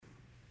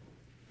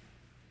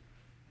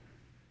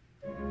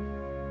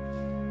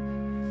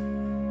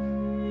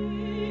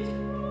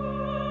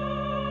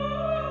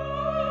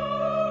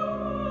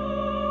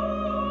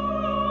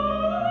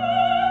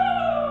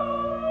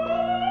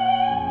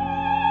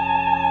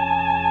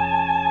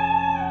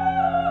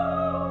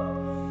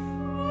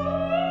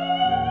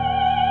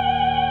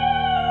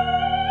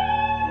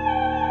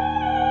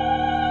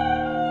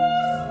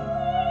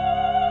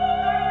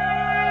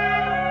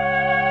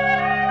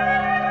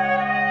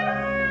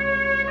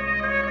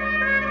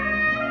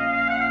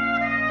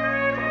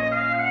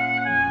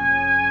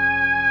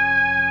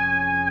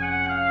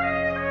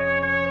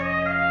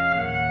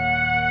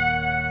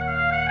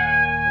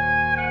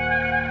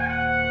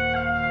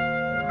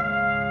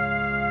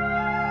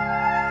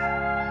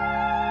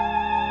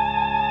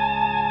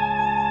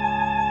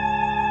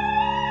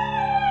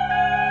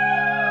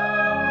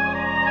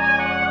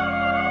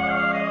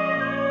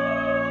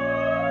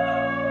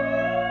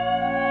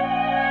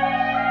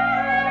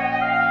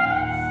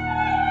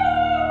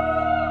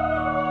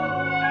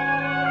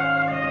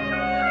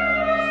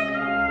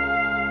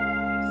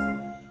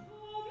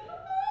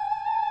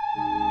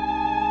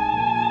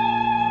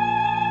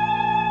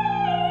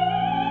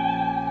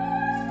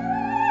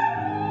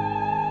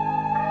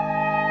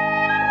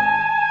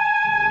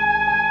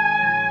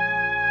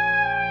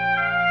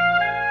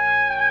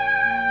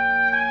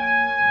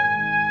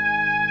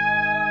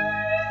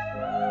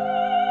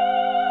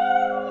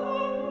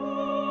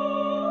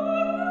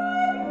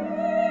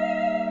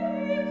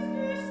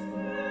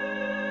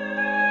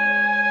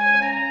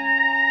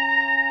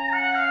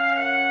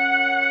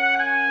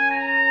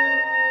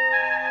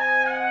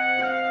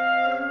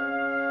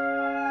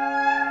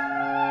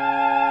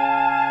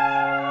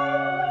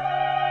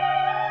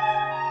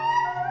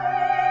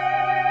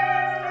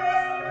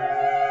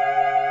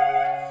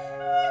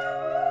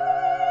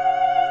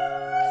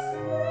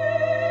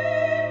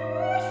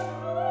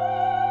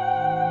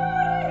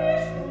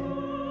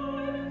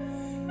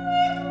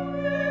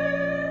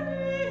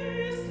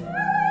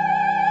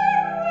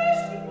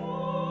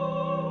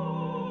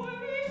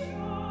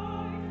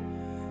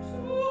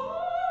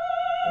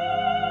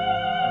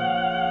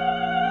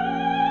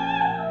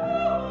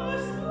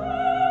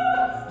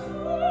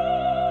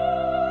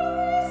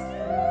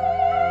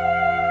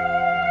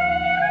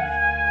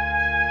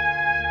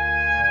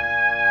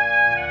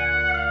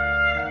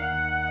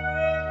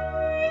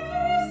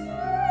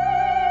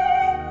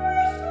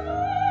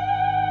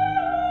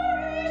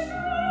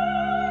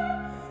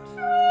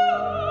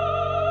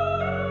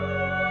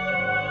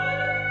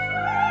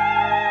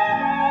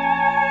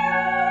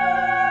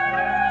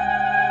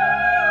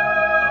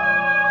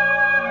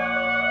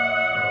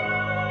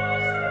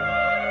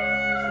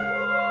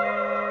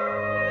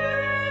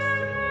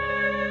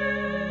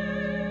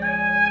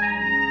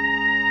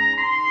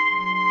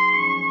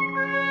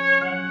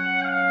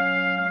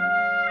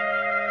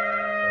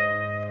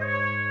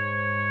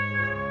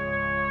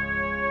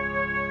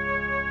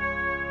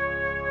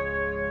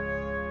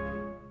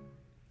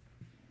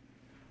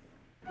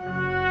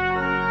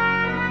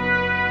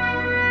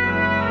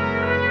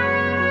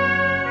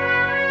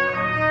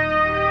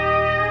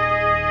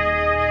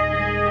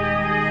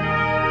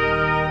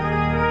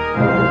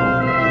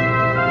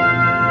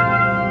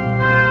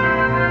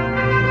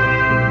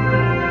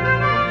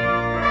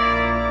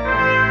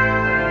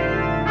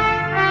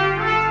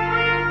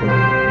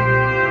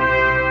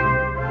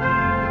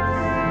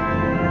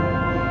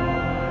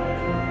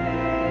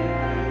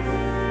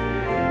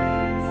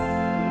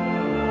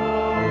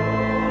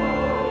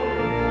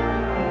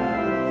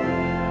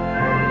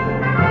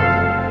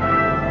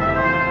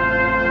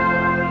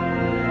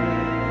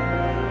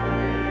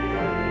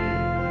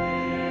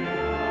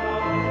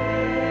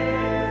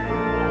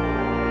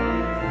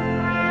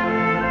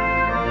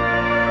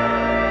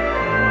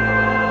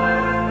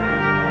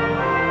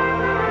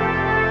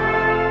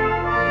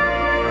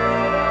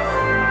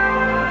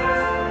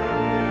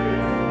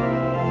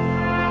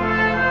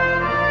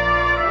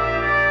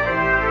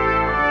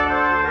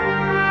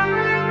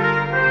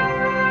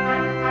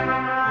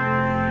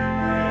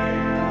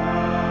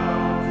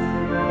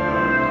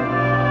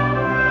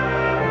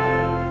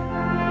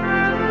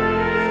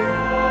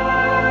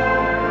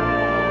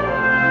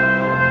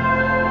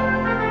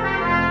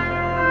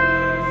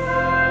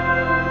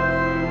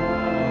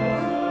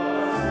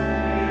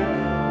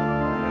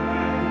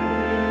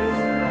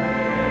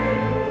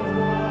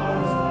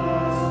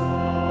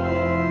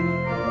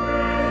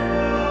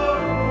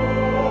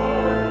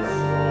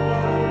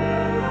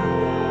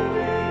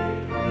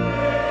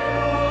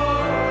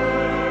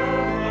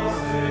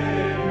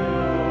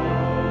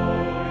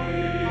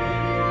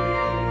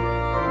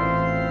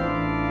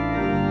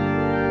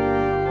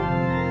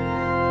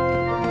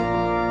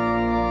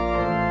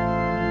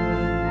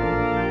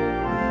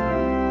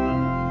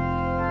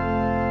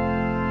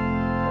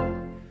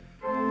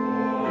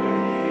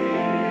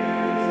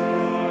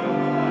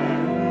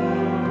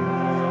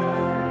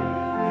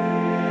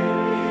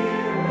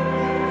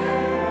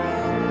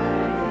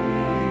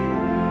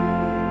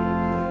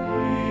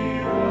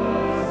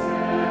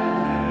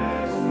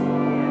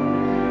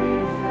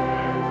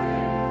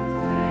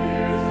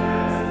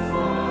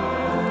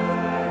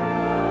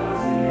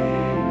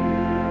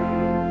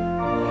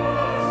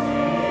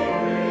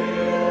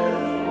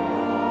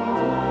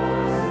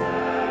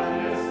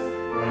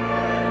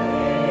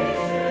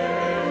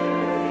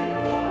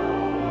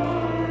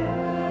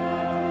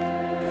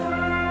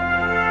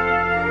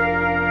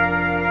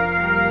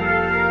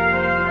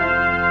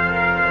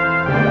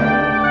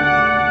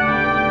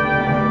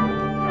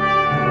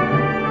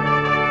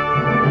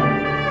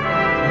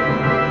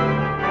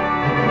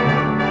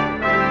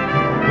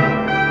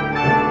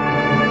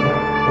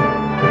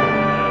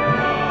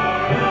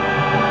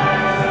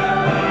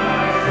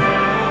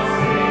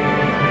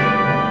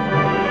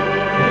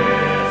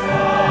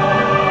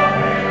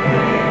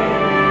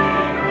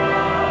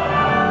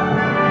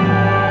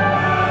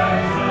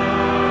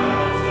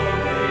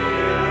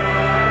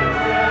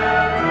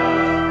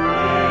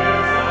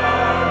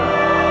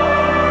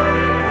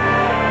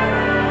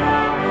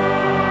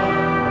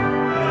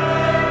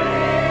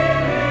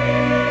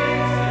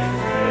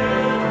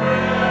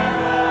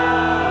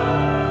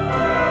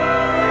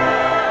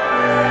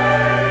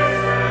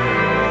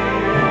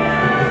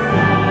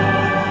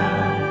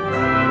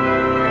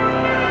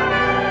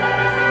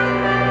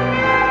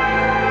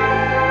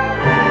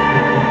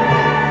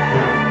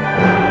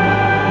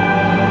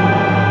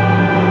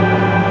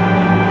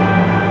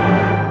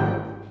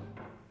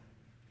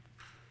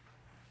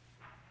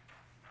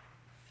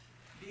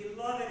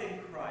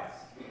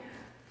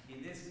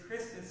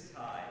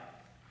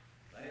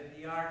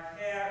our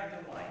care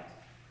and delight,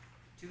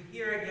 to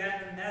hear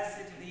again the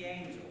message of the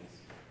angels,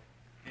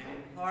 and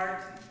in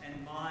heart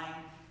and mind,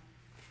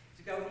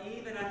 to go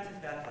even unto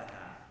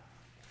Bethlehem,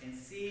 and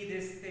see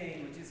this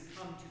thing which is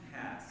come to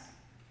pass,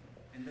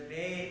 and the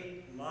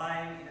babe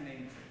lying in a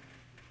manger.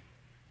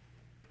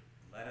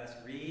 Let us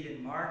read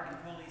and mark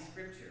in Holy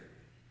Scripture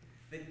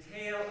the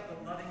tale of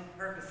the loving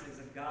purposes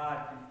of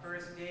God from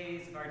first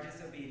days of our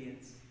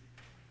disobedience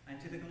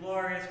unto the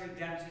glorious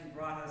redemption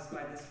brought us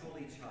by this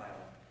holy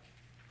child.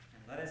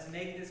 And let us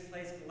make this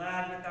place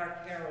glad with our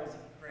carols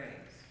of praise.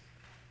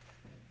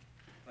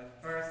 But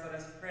first let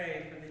us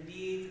pray for the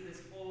needs of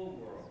this whole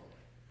world,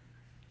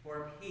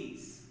 for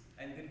peace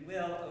and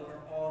goodwill over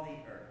all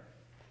the earth,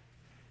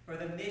 for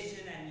the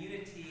mission and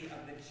unity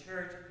of the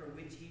church for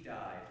which he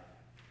died,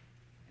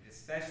 and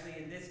especially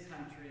in this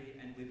country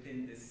and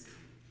within this city.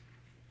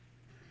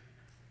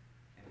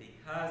 And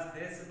because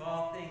this of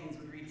all things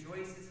would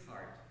rejoice his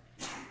heart,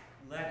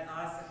 let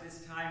us at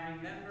this time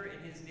remember in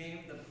his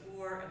name the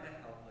poor and the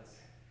helpless,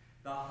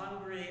 the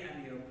hungry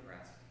and the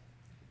oppressed,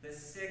 the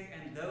sick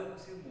and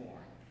those who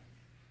mourn,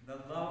 the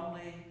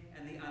lonely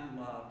and the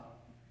unloved,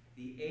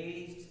 the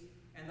aged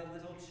and the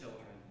little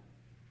children,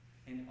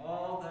 and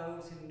all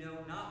those who know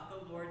not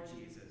the Lord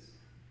Jesus,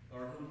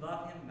 or who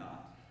love him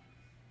not,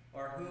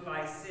 or who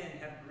by sin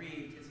have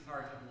grieved his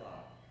heart of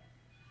love.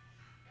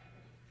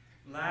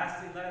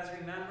 Lastly, let us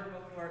remember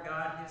before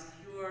God his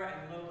pure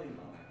and lowly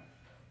mother,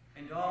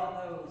 and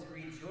all those who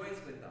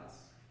rejoice with us,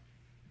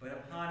 but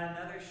upon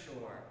another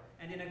shore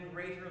and in a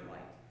greater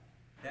light,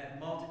 that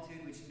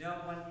multitude which no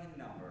one can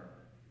number,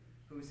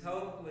 whose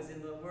hope was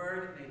in the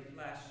Word made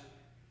flesh,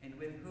 and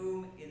with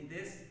whom in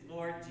this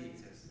Lord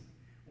Jesus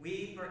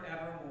we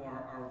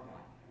forevermore are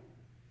one.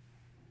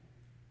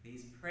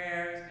 These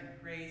prayers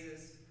and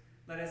praises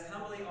let us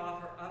humbly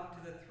offer up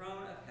to the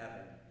throne of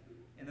heaven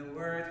in the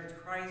words which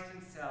Christ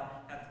himself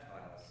hath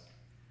taught us.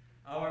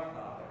 Our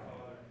Father,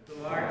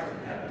 who art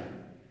in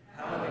heaven,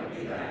 hallowed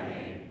be thy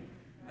name.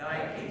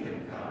 Thy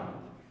kingdom come,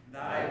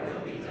 thy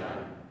will be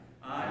done,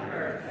 on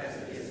earth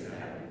as it is in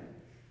heaven.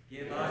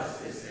 Give us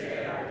this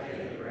day our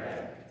daily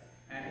bread,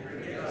 and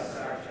forgive us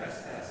our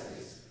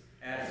trespasses,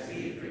 as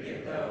we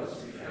forgive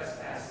those who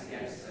trespass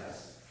against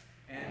us.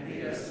 And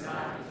lead us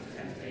not into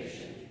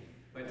temptation,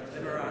 but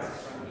deliver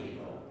us from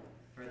evil.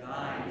 For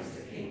thine is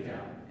the kingdom,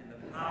 and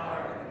the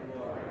power, and the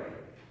glory,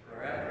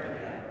 forever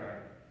and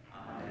ever.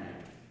 Amen.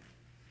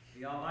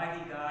 The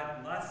Almighty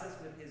God bless us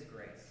with his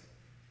grace.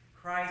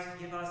 Christ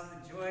give us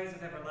the joys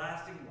of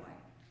everlasting life.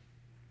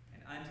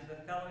 And unto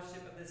the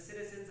fellowship of the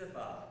citizens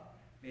above,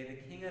 may the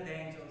King of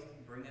angels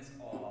bring us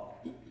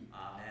all.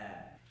 Amen.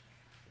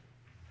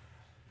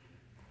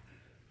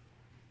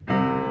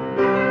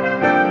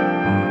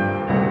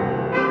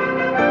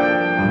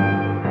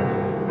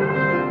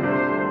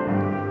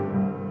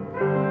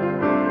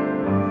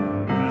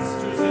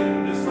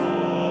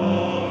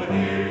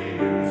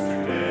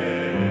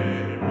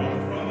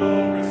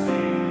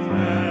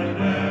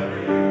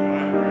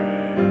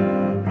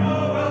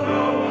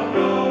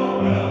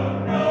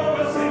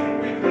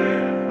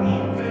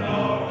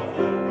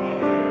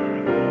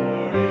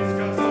 He's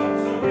got some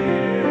so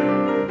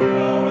near.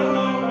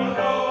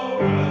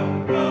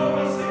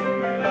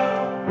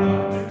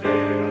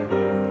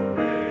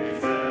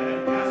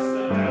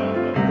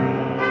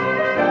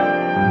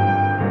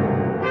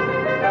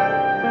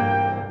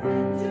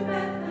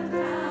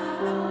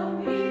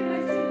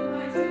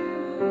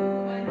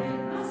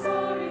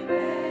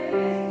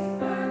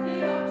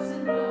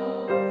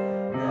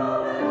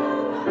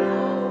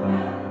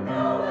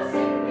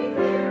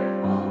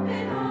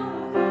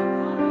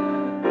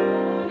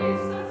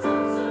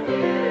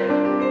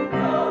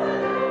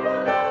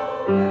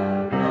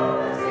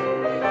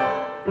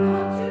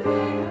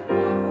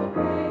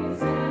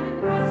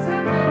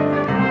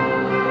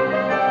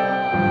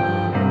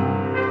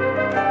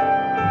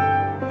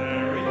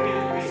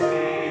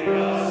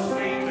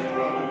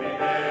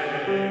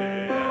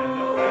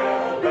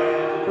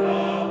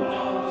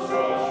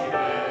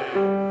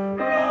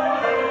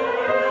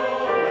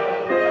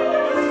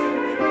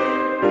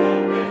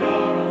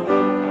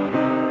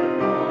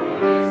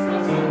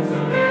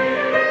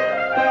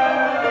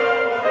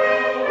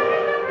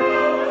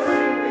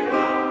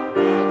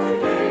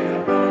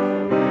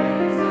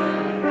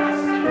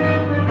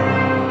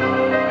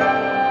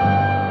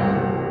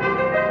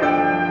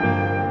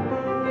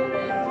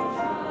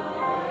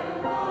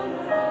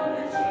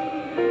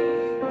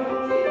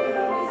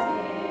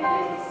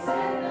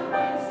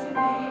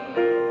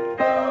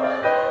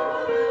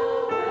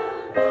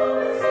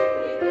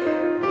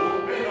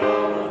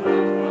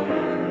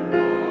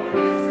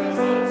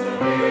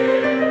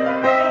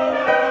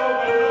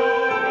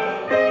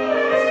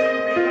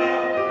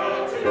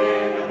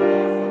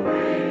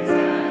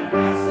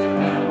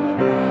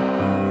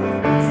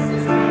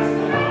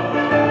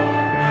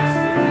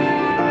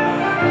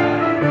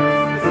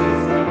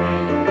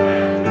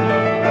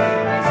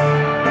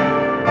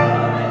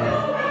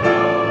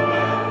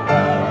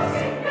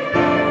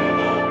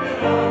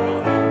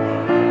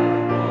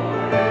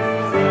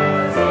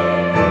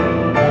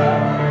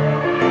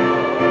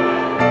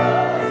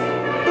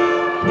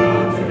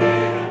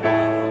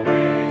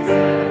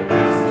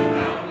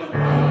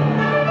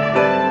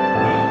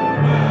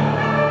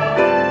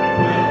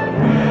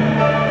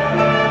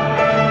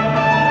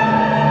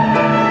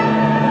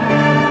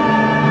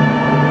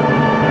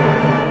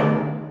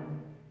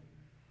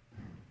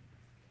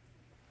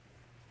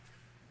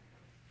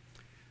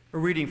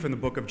 A reading from the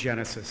book of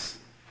Genesis.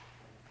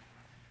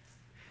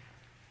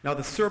 Now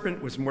the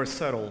serpent was more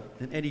subtle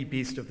than any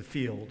beast of the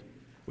field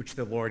which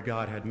the Lord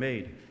God had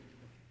made.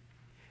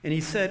 And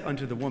he said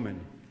unto the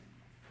woman,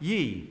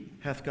 Yea,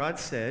 hath God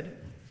said,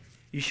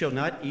 Ye shall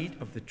not eat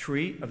of the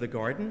tree of the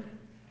garden?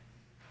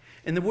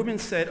 And the woman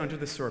said unto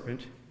the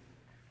serpent,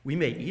 We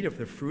may eat of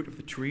the fruit of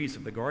the trees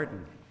of the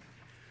garden.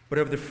 But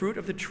of the fruit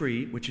of the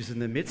tree which is in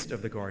the midst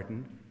of the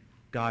garden,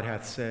 God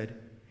hath said,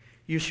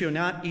 You shall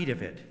not eat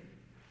of it,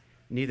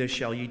 neither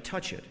shall ye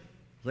touch it,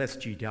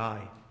 lest ye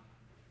die.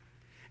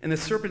 And the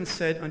serpent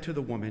said unto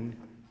the woman,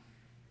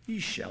 Ye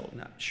shall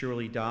not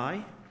surely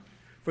die,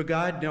 for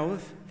God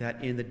knoweth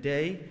that in the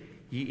day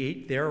ye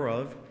eat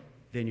thereof,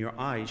 then your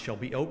eyes shall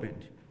be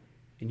opened,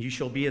 and ye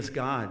shall be as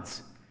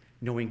gods,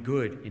 knowing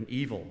good and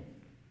evil.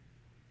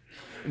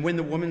 And when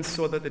the woman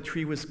saw that the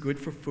tree was good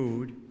for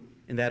food,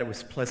 and that it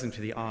was pleasant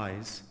to the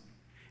eyes,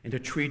 and a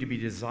tree to be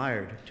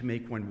desired to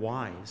make one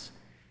wise,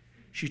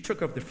 she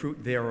took of the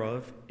fruit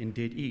thereof and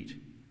did eat,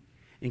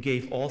 and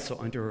gave also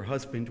unto her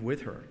husband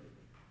with her,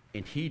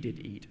 and he did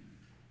eat.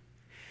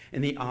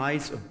 And the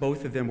eyes of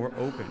both of them were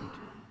opened,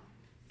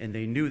 and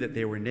they knew that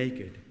they were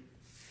naked.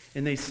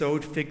 And they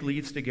sewed fig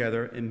leaves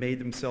together and made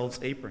themselves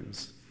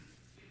aprons.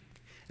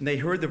 And they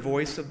heard the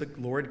voice of the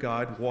Lord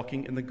God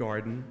walking in the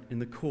garden in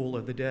the cool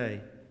of the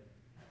day.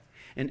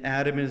 And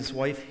Adam and his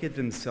wife hid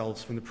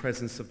themselves from the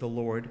presence of the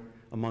Lord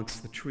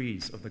amongst the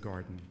trees of the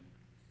garden.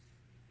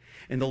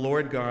 And the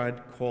Lord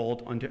God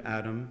called unto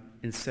Adam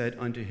and said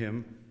unto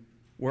him,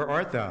 Where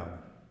art thou?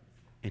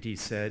 And he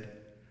said,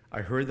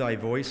 I heard thy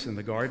voice in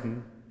the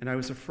garden, and I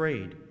was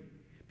afraid,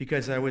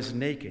 because I was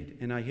naked,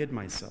 and I hid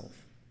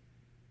myself.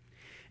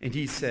 And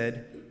he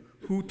said,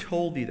 Who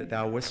told thee that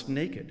thou wast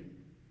naked?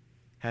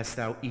 Hast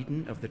thou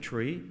eaten of the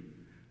tree,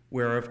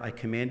 whereof I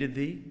commanded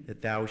thee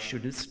that thou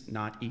shouldest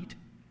not eat?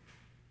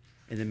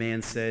 And the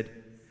man said,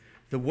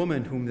 The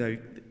woman whom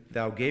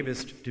thou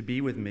gavest to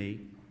be with me,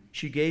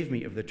 she gave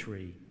me of the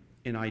tree,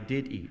 and I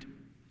did eat.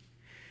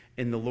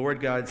 And the Lord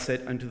God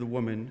said unto the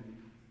woman,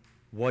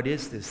 What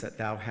is this that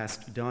thou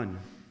hast done?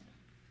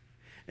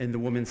 And the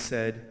woman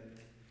said,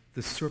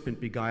 The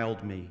serpent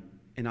beguiled me,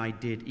 and I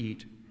did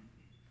eat.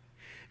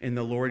 And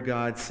the Lord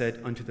God said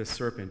unto the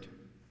serpent,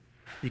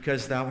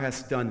 Because thou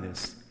hast done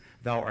this,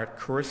 thou art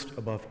cursed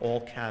above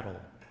all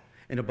cattle,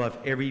 and above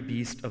every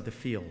beast of the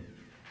field.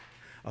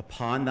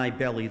 Upon thy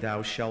belly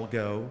thou shalt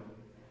go,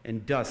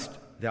 and dust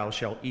thou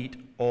shalt eat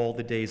all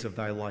the days of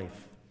thy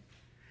life.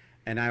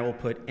 And I will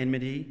put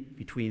enmity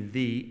between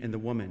thee and the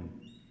woman,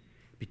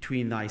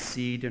 between thy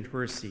seed and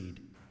her seed.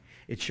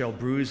 It shall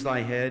bruise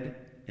thy head,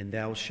 and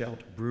thou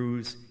shalt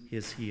bruise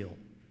his heel.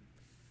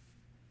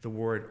 The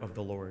word of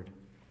the Lord.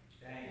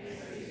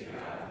 Thanks be to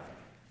God.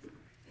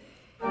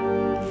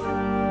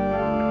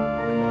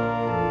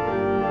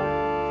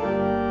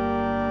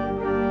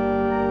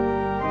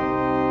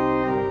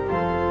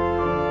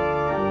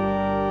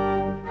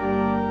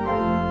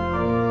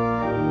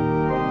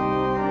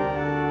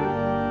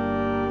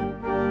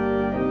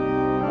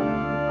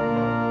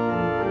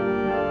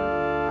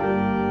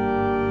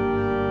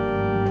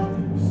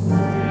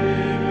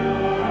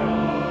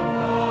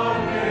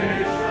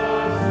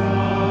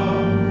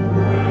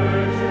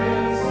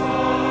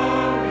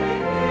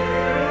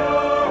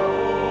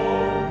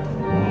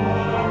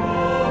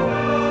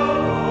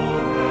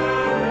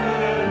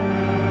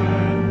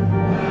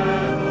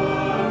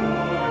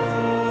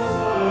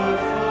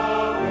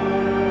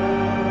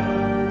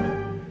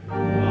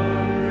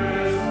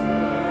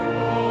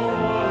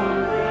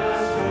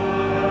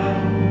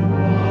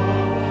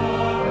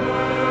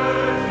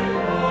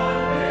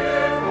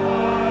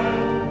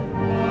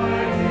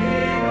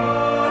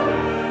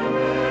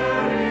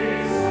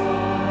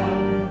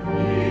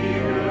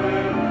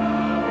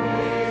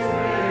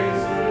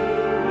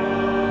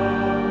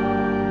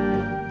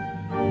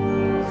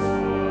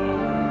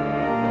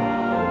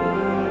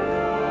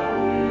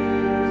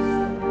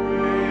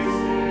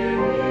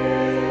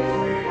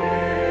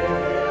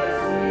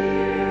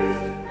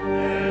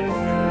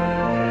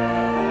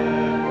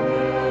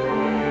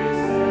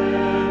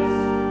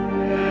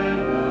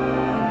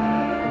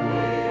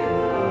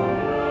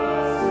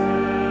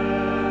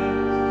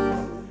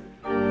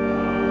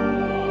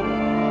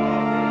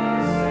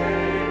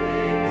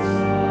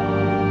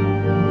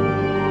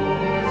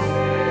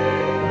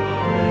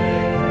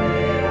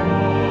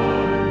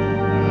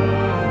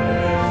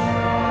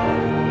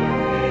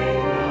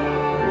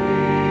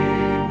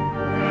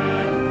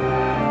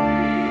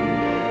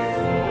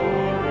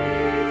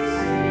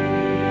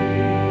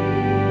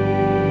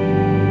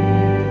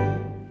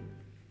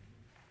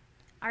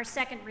 Our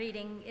second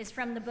reading is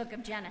from the book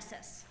of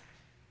Genesis.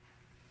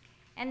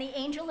 And the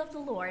angel of the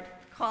Lord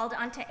called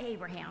unto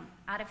Abraham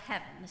out of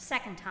heaven the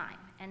second time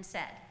and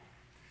said,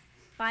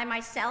 By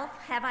myself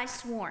have I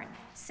sworn,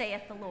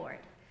 saith the Lord,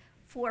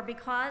 for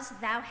because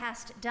thou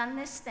hast done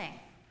this thing,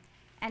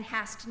 and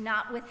hast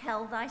not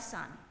withheld thy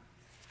son,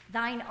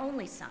 thine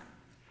only son,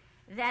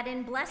 that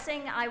in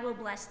blessing I will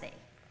bless thee,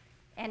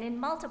 and in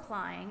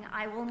multiplying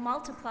I will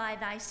multiply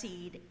thy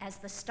seed as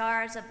the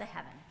stars of the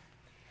heaven,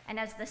 and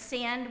as the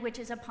sand which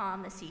is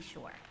upon the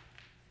seashore.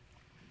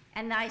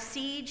 And thy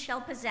seed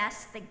shall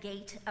possess the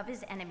gate of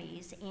his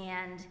enemies,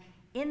 and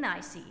in thy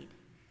seed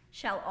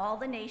shall all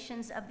the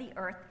nations of the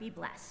earth be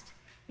blessed,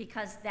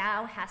 because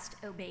thou hast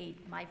obeyed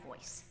my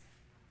voice.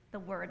 The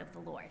word of the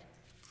Lord.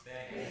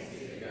 Thanks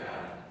be to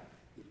God.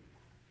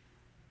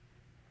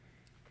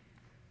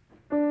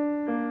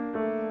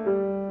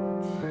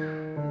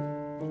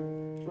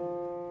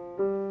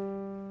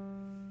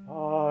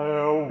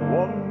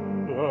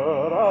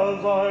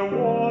 As I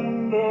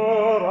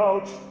wander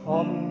out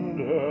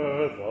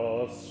under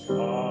the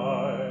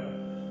sky,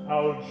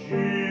 how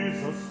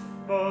Jesus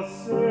the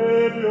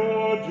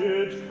Savior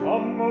did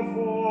come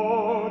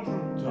for to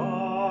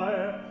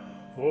die,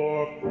 for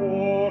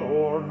poor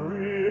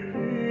ornery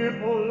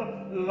people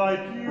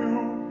like you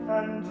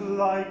and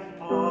like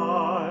I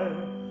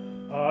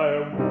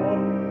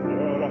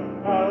wonder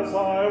as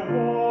I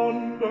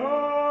wander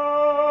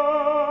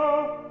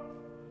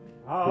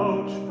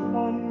out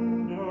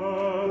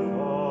under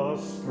the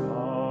sky.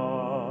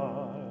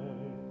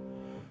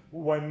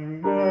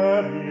 When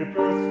Mary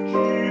birthed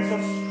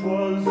Jesus,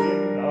 'twas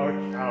in a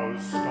cow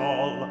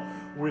stall,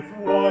 with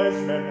wise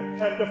men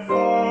and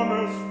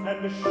farmers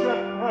and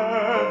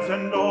shepherds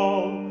and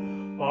all.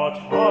 But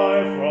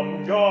high from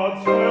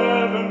God's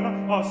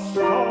heaven a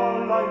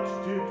starlight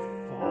did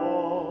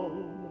fall,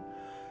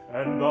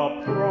 and the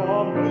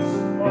promise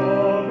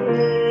of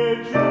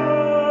ages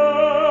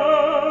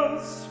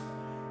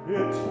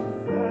it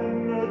then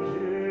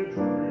did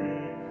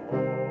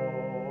recall.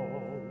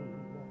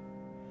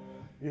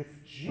 If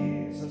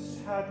Jesus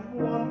had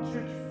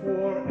wanted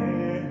for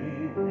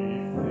any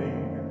wee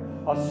thing,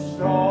 a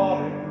star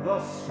in the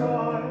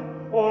sky,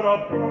 or a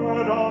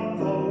bird on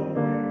the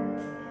wind,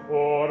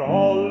 or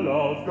all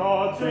of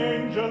God's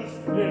angels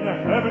in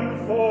heaven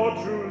for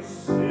to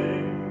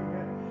sing,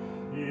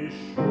 he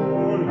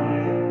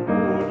surely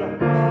would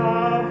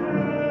have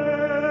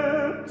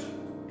it,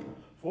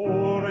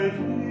 for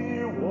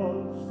he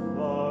was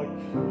the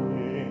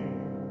King.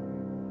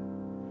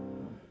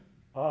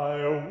 I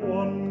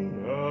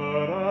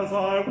wonder as I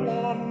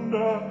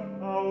wander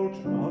out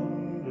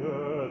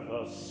under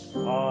the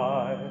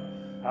sky,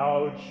 how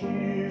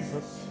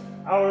Jesus,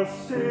 our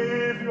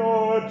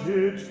Savior,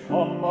 did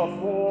come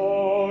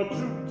for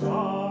to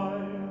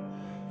die,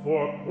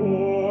 for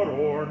poor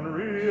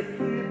ornery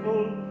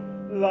people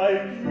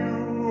like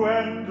you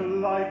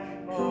and like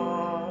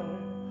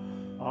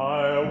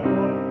I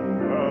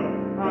wonder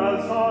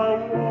as I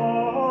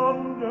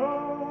wander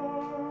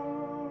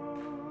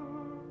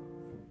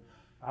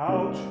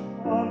out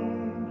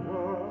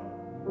under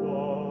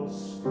the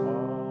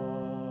sky.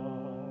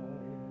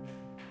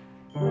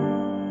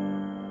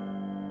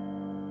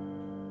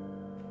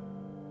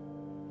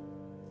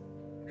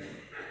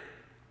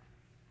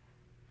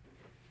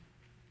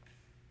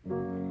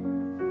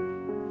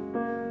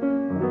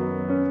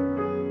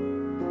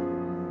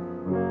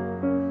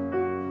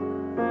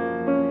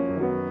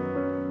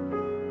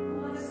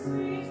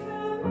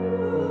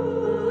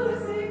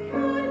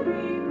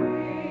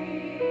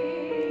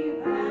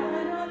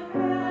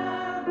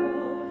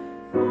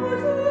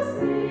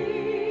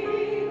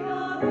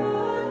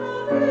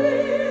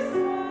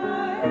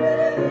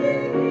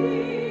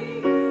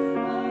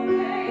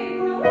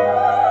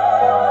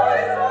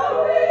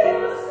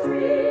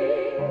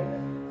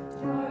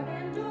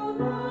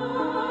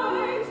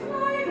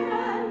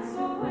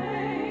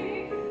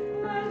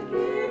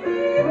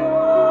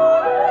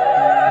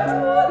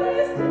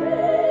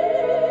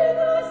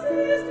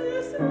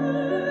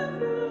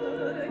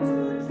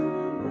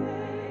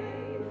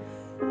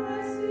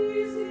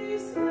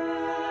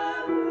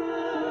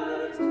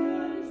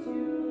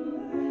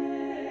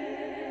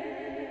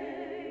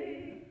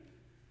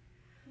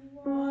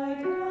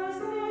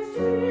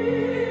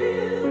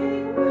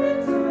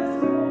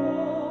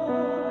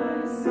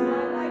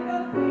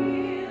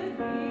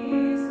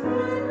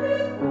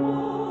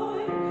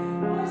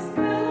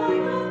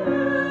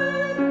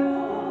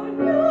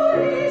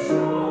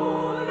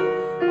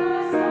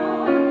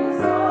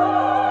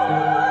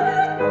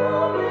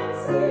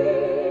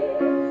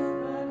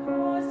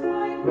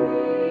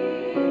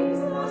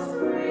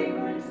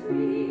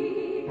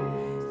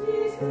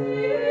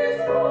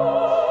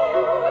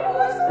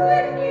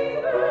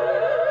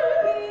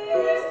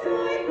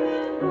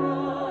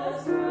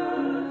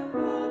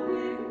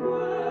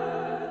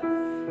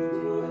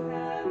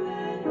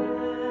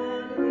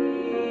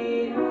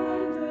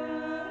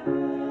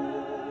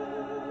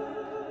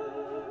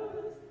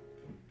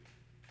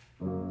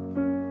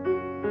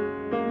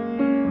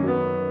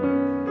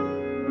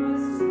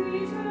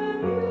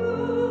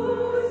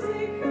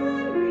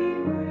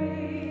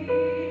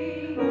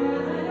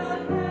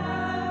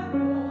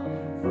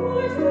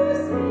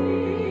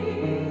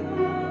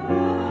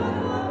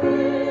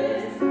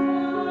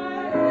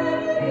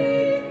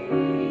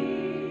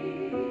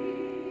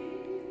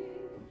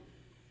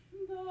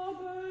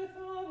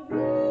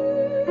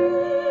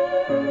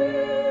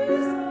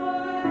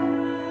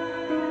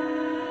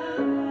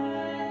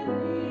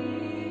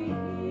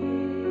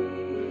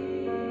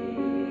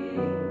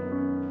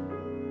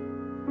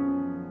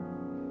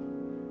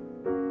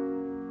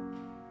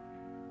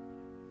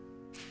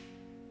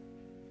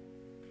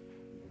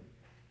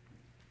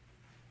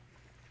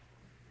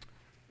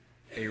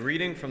 A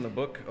reading from the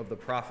book of the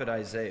prophet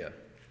Isaiah.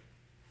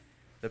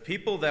 The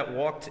people that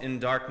walked in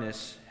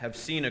darkness have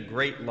seen a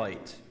great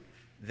light.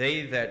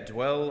 They that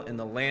dwell in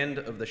the land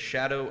of the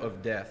shadow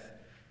of death,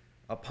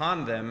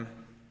 upon them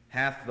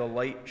hath the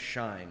light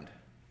shined.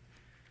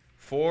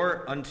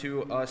 For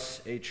unto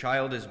us a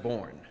child is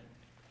born,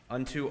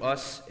 unto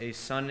us a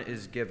son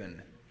is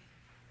given,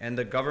 and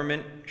the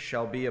government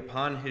shall be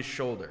upon his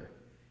shoulder,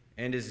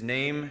 and his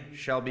name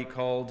shall be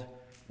called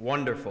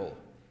Wonderful,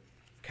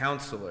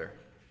 Counselor,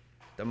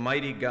 the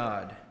Mighty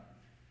God,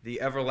 the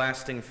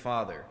Everlasting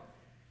Father,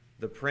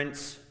 the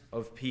Prince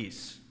of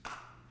Peace.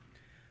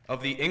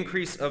 Of the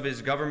increase of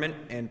his government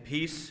and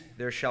peace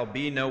there shall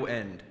be no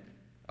end,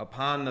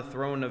 upon the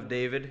throne of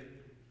David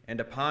and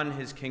upon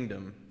his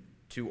kingdom,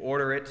 to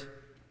order it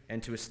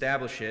and to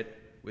establish it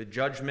with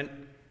judgment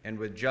and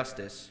with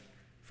justice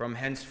from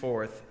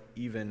henceforth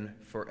even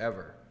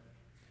forever.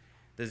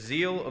 The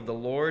zeal of the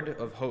Lord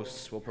of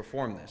hosts will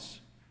perform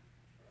this.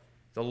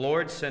 The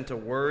Lord sent a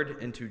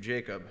word into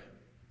Jacob,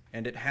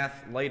 and it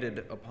hath lighted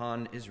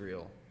upon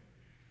Israel.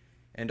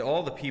 And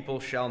all the people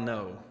shall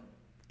know,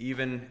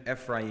 even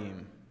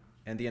Ephraim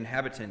and the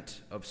inhabitant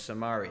of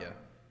Samaria,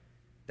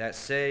 that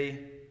say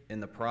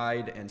in the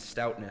pride and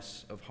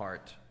stoutness of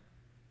heart,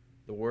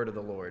 the word of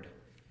the Lord.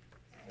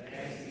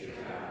 Thanks be to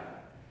God.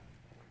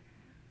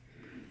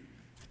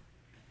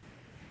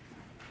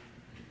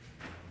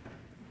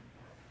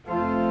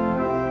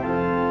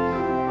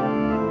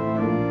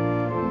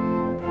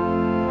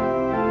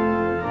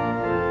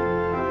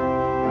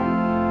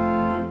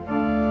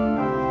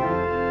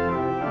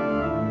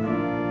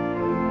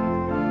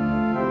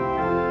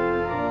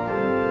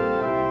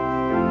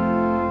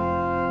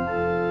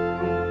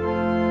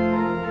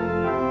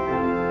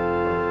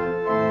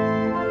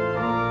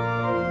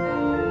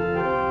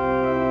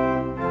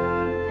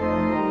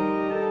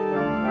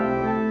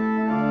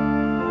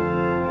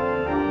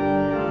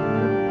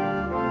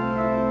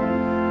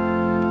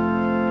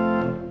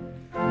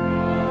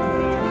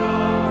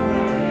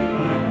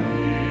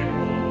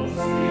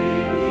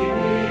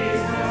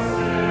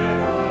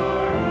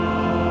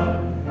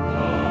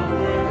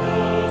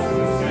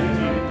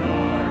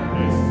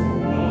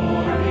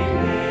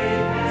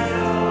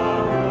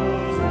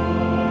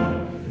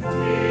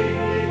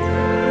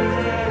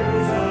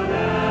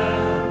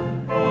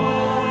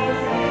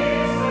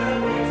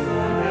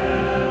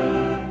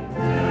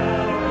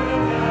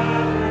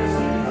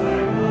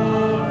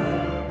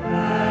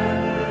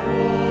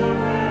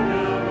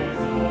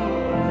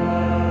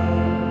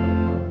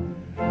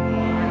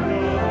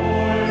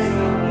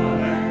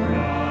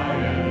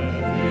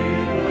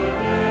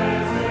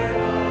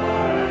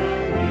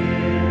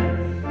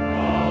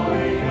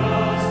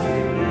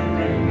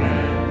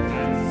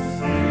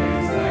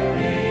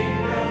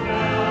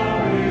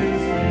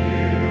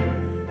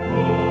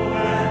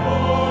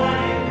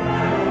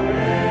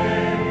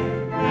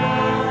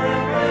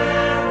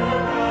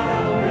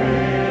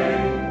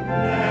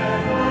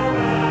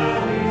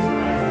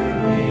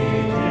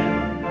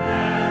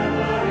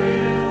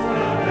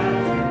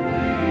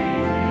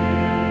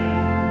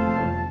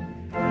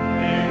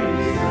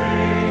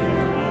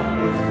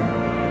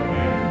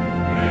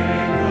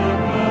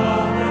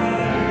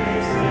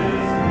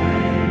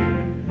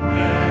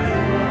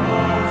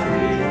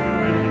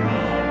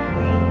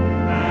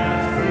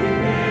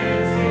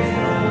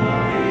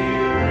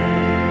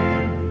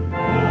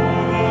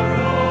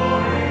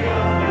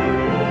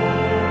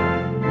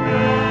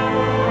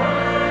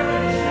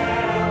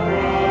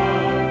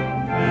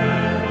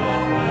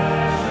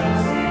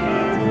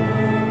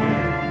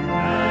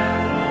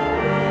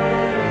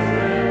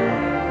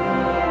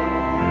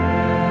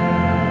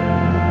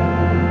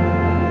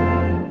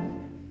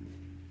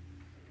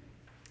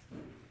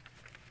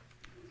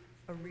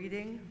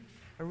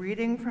 A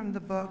reading from the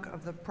book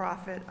of the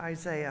prophet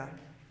Isaiah.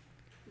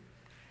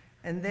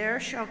 And there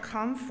shall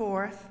come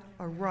forth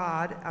a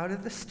rod out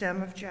of the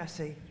stem of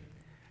Jesse,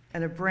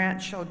 and a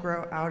branch shall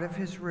grow out of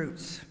his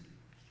roots.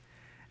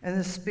 And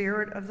the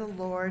Spirit of the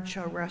Lord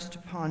shall rest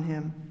upon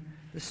him,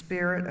 the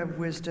Spirit of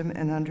wisdom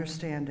and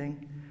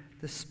understanding,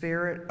 the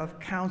Spirit of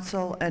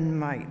counsel and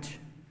might,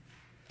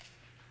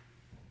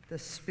 the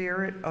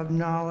Spirit of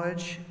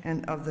knowledge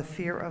and of the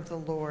fear of the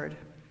Lord,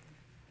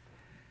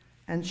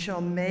 and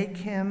shall make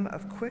him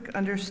of quick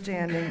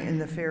understanding in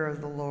the fear of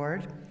the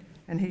Lord,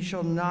 and he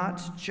shall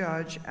not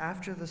judge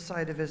after the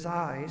sight of his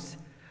eyes,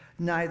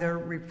 neither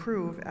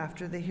reprove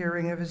after the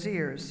hearing of his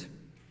ears.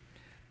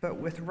 But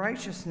with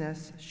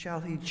righteousness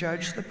shall he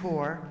judge the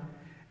poor,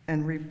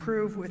 and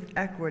reprove with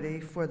equity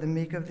for the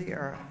meek of the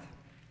earth.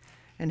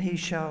 And he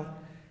shall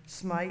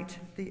smite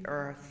the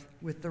earth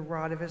with the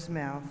rod of his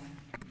mouth,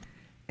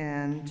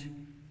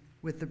 and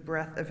with the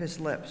breath of his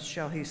lips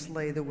shall he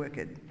slay the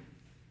wicked.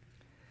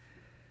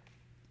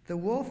 The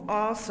wolf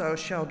also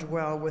shall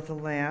dwell with the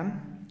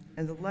lamb,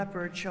 and the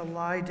leopard shall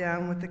lie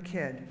down with the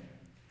kid,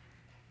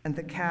 and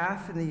the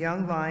calf and the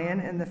young lion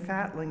and the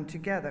fatling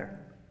together,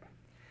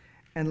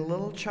 and a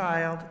little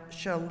child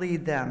shall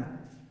lead them.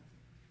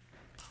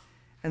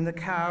 And the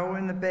cow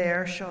and the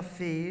bear shall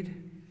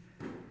feed,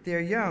 Their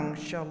young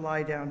shall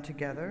lie down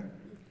together,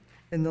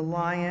 and the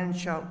lion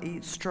shall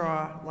eat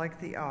straw like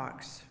the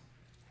ox.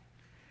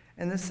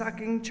 And the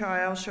sucking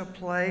child shall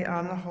play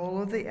on the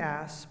hole of the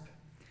asp,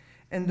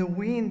 and the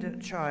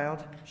weaned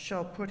child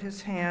shall put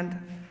his hand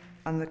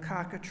on the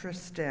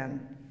cockatrice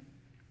den.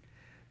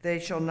 They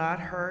shall not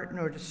hurt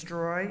nor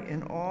destroy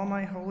in all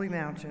my holy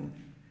mountain,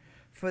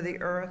 for the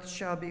earth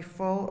shall be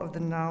full of the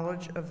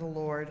knowledge of the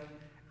Lord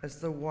as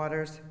the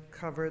waters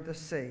cover the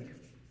sea.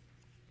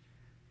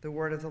 The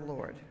word of the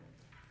Lord.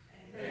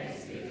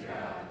 Thanks be to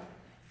God.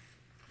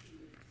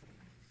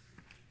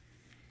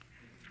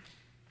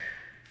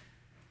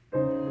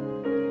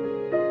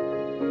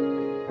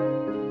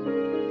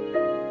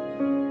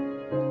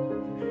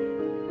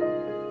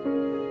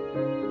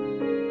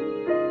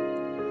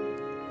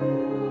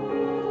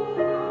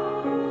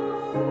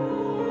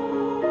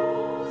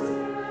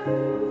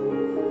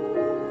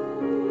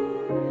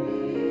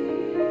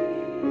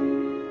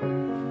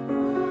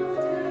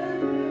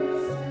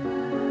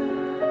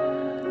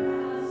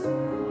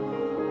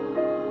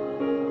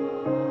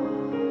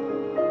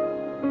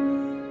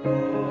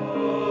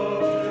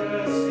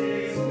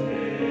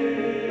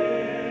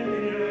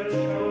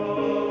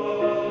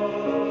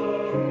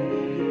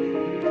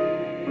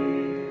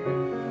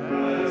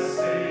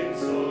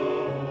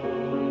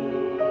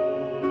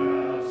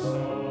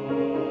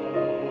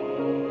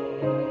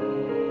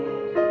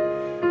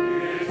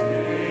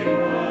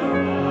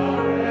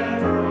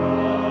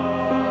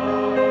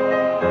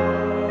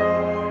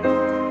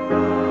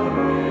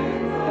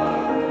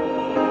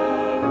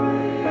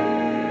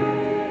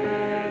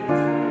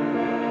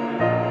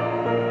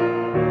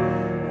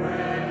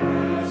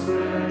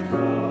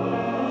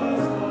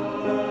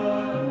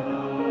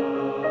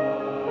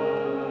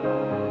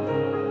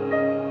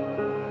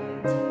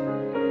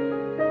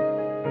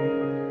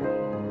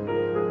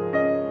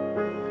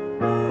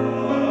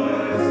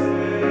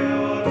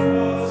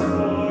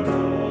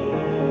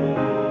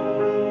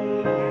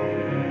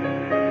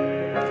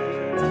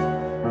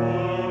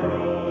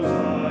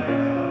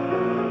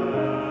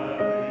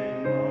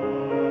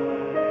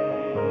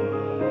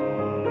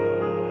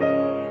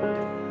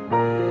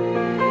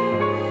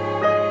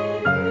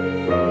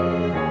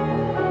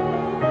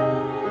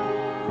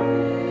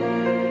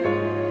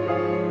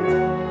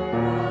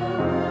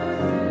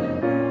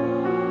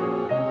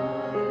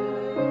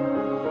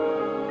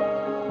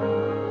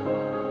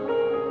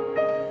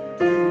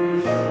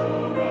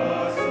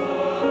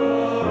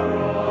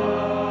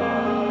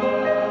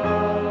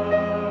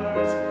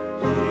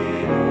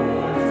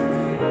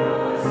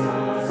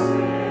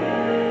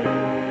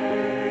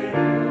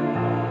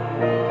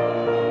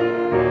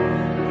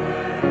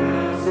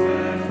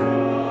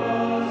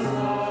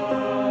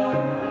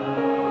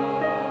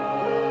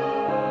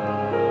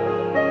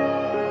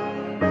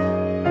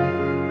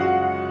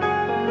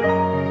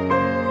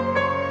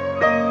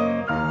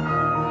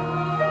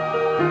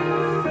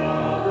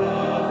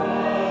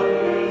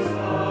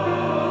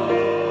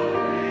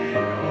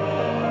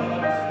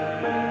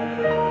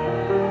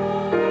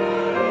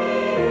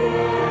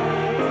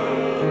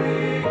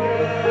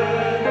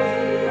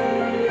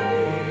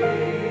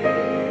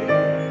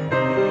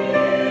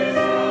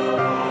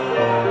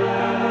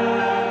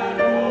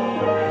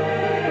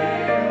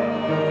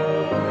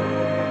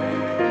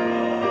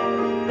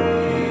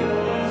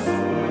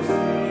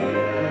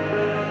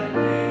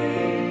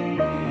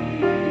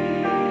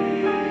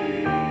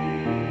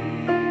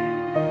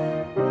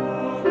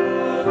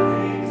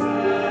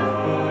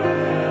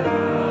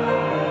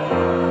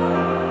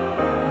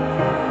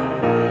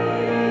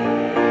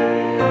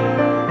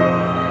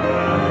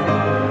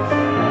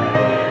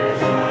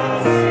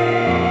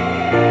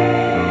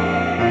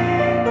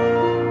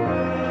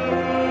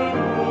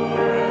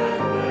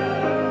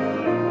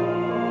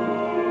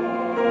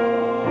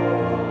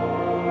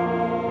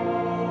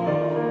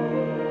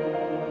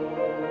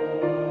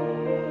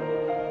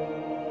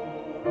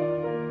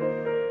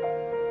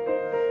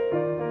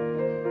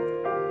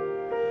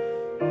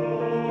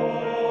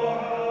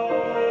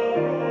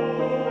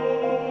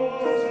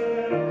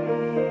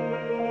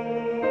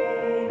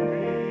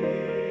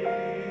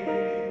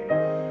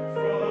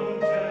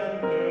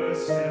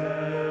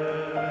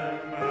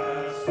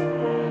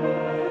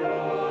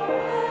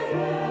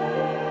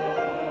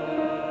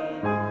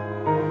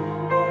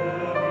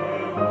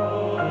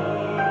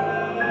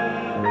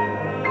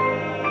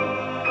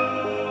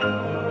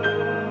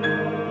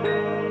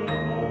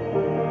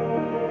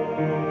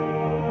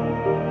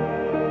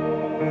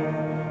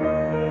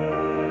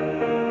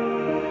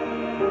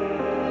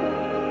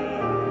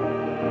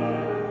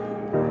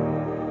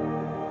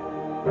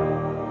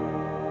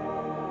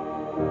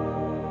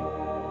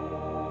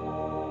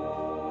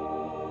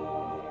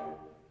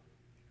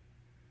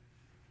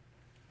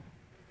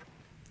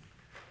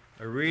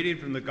 A reading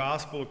from the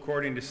Gospel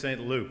according to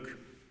St. Luke.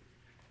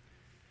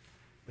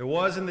 There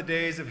was in the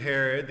days of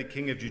Herod, the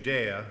king of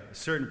Judea, a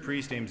certain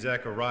priest named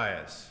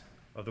Zacharias,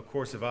 of the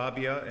course of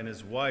Abia, and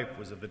his wife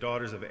was of the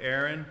daughters of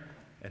Aaron,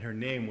 and her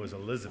name was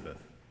Elizabeth.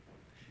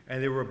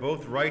 And they were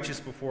both righteous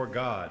before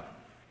God,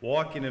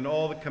 walking in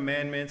all the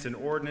commandments and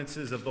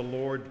ordinances of the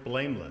Lord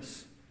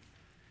blameless.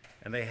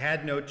 And they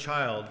had no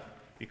child,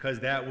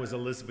 because that was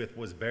Elizabeth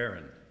was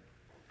barren.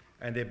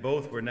 And they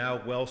both were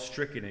now well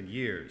stricken in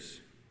years.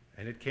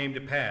 And it came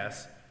to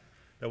pass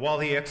that while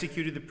he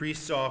executed the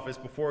priest's office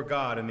before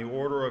God in the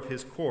order of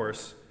his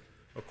course,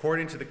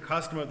 according to the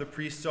custom of the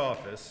priest's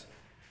office,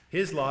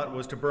 his lot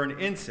was to burn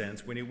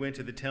incense when he went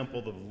to the temple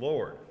of the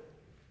Lord.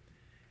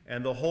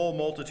 And the whole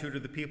multitude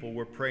of the people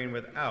were praying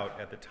without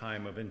at the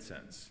time of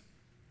incense.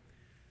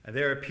 And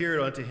there appeared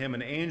unto him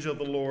an angel of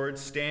the Lord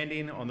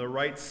standing on the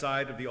right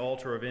side of the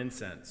altar of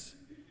incense.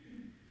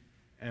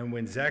 And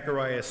when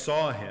Zacharias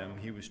saw him,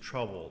 he was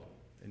troubled,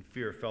 and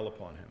fear fell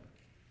upon him.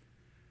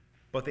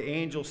 But the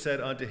angel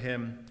said unto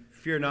him,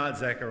 Fear not,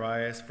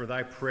 Zacharias, for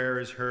thy prayer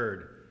is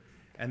heard.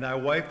 And thy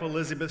wife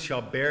Elizabeth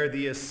shall bear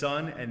thee a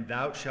son, and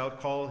thou shalt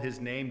call his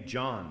name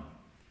John.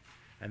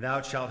 And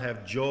thou shalt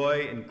have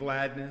joy and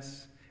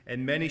gladness,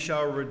 and many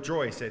shall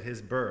rejoice at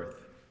his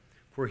birth.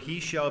 For he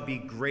shall be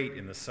great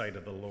in the sight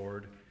of the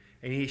Lord,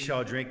 and he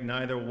shall drink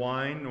neither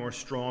wine nor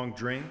strong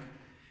drink,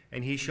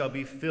 and he shall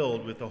be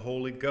filled with the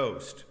Holy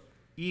Ghost,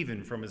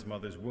 even from his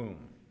mother's womb.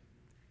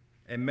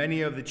 And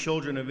many of the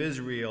children of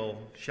Israel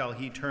shall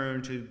he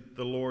turn to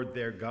the Lord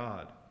their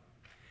God.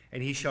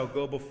 And he shall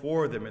go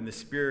before them in the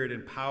spirit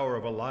and power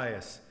of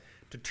Elias,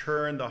 to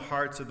turn the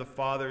hearts of the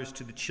fathers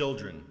to the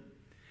children,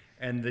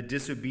 and the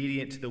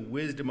disobedient to the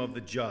wisdom of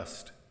the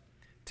just,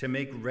 to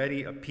make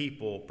ready a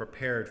people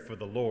prepared for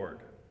the Lord.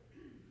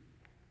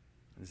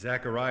 And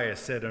Zacharias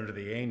said unto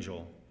the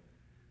angel,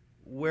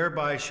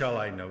 Whereby shall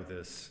I know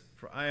this?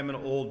 For I am an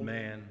old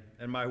man,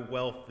 and my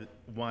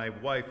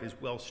wife is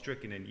well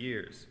stricken in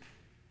years.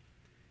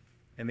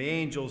 And the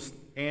angel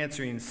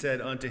answering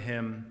said unto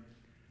him,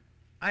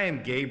 I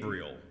am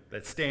Gabriel,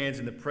 that stands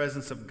in the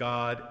presence of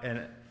God,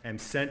 and am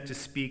sent to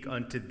speak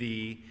unto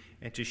thee,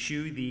 and to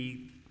shew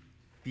thee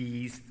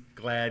these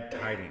glad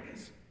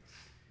tidings.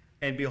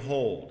 And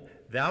behold,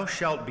 thou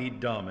shalt be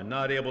dumb, and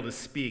not able to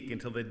speak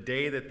until the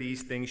day that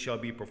these things shall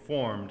be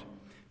performed,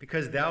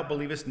 because thou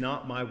believest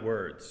not my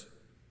words,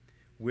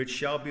 which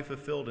shall be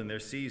fulfilled in their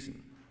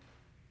season.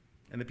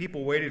 And the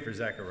people waited for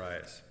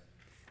Zacharias,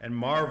 and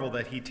marveled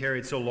that he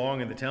tarried so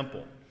long in the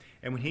temple.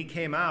 And when he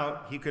came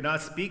out, he could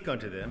not speak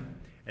unto them,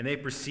 and they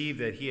perceived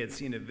that he had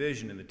seen a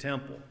vision in the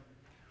temple.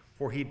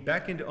 For he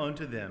beckoned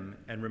unto them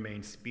and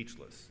remained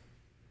speechless.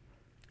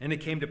 And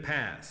it came to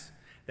pass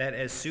that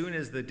as soon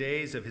as the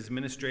days of his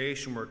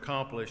ministration were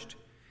accomplished,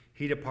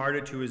 he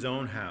departed to his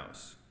own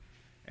house.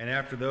 And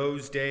after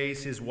those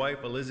days his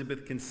wife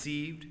Elizabeth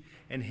conceived,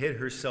 and hid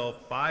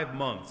herself 5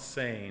 months,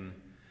 saying,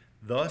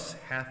 Thus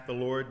hath the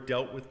Lord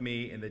dealt with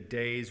me in the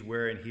days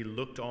wherein he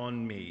looked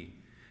on me,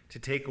 to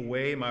take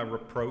away my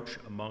reproach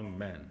among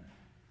men.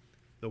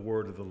 The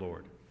word of the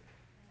Lord.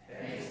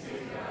 Thanks be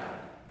to God.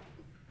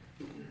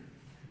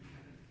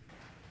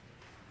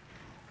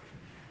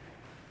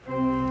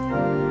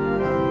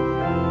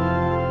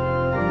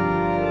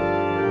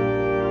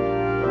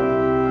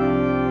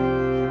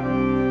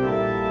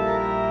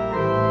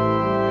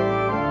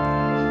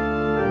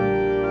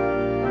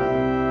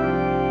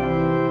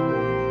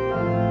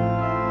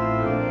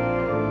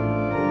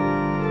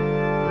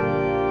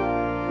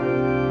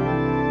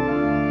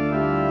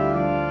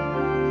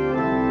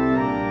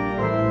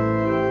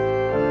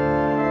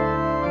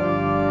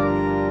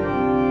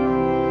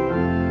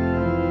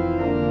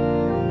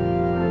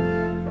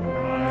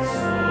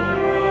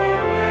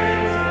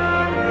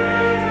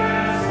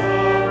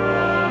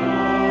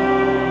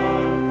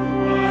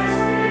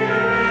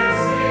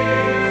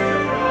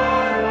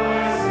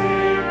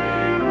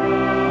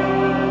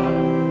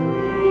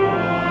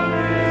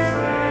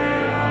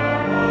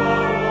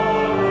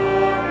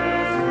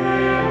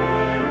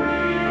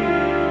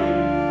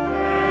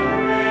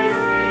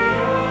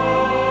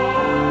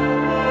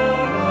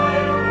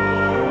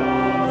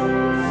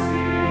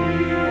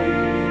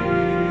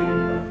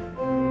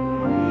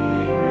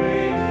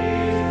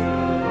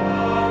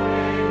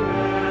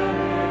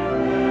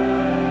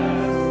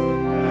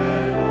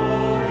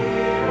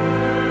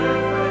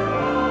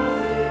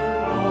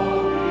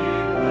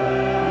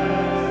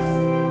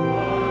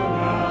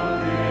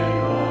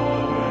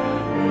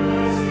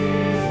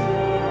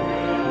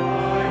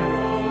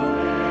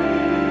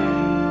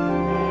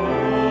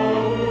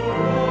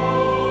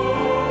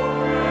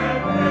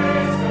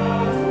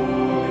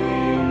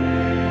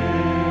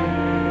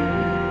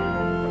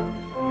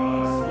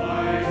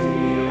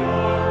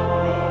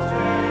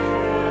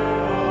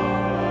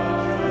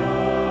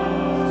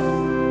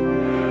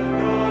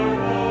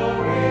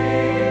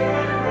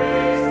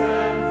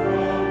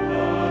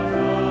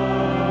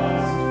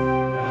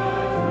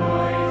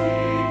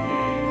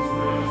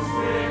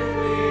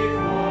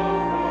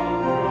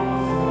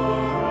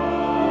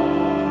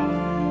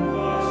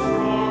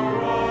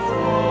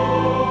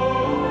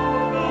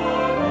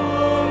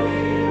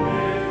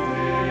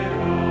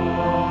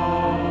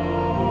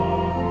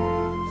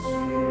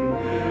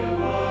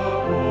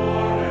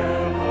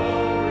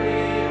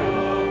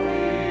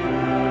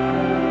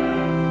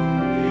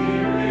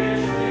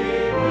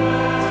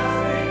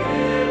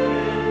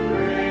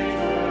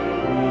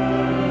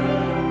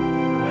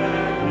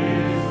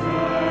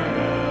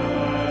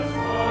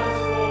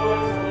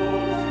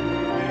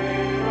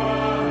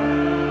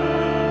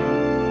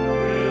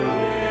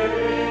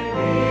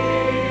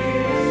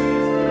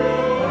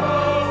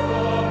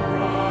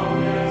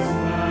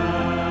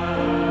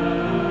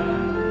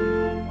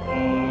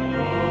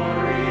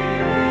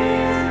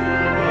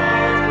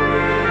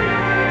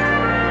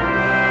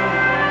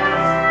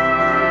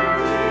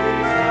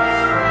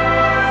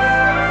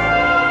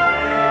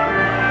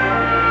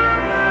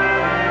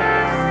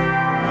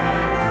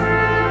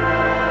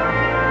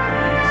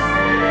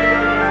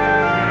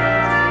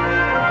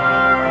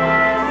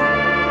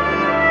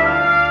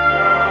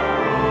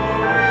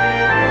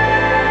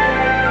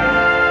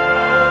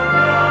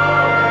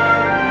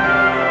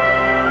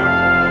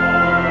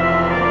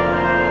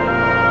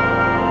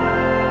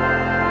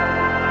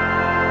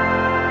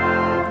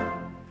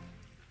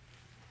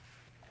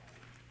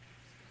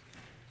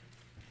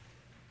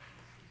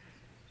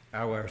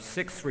 Our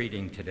sixth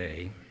reading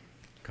today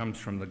comes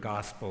from the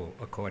Gospel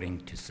according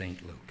to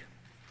St. Luke.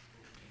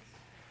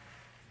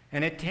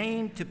 And it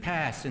came to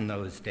pass in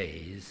those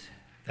days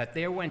that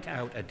there went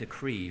out a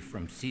decree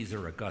from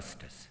Caesar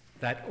Augustus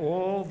that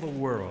all the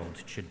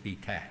world should be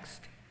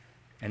taxed.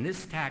 And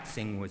this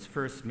taxing was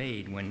first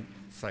made when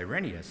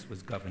Cyrenius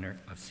was governor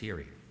of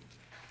Syria.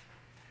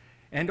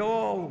 And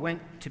all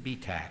went to be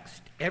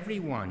taxed, every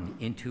one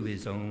into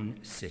his own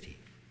city.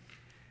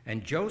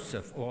 And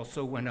Joseph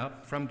also went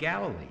up from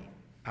Galilee,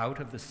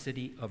 out of the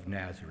city of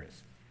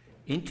Nazareth,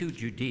 into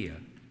Judea,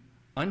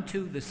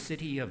 unto the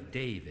city of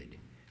David,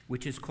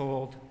 which is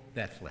called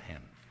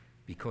Bethlehem,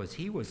 because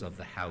he was of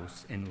the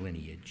house and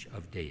lineage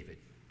of David,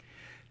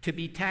 to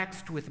be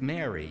taxed with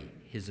Mary,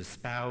 his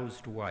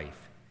espoused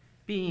wife,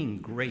 being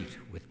great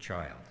with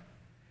child.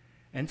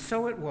 And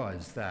so it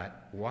was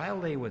that,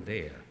 while they were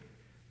there,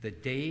 the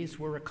days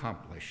were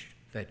accomplished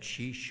that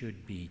she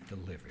should be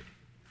delivered.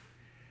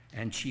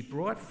 And she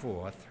brought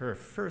forth her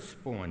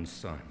firstborn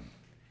son,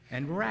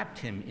 and wrapped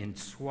him in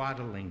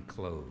swaddling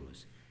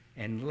clothes,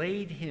 and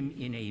laid him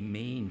in a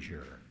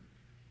manger,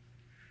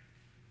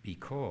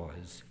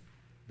 because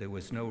there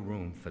was no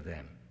room for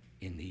them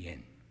in the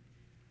inn.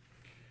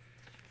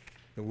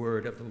 The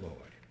word of the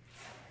Lord.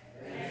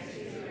 Thanks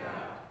be to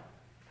God.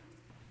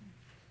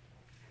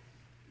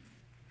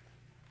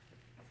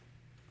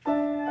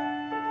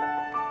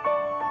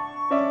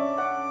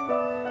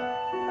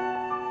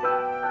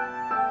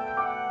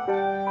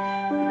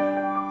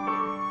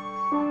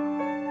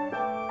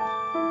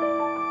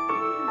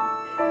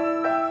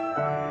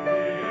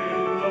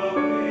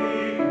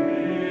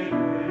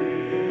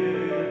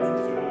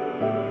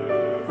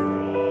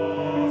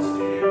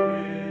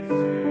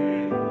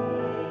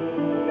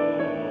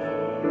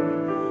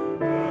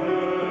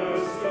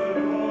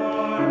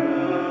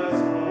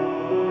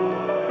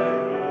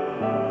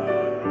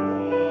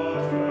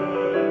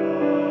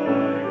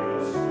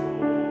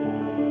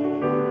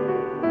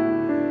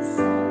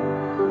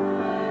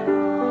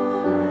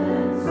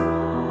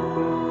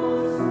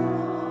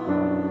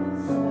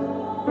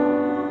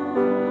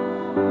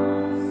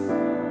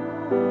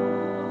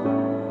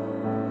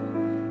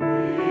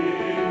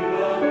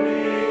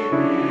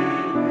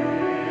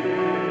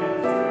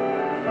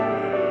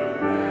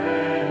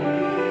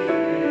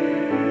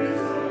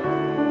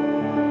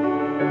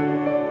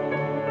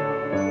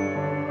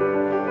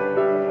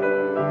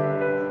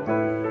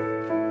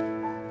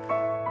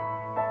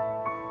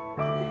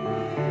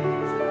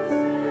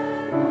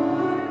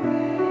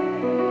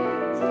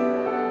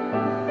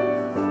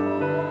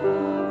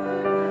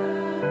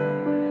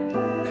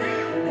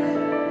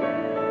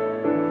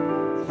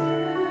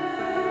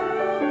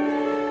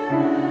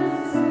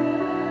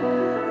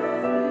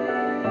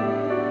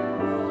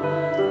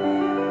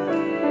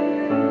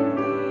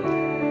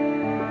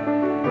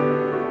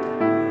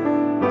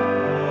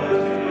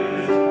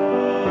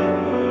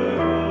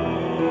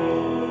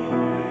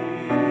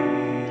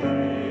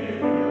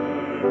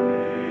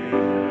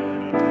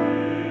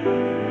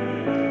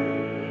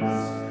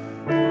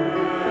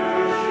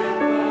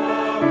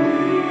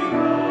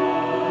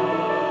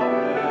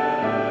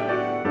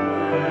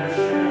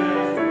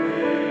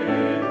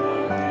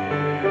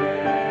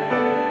 Worship with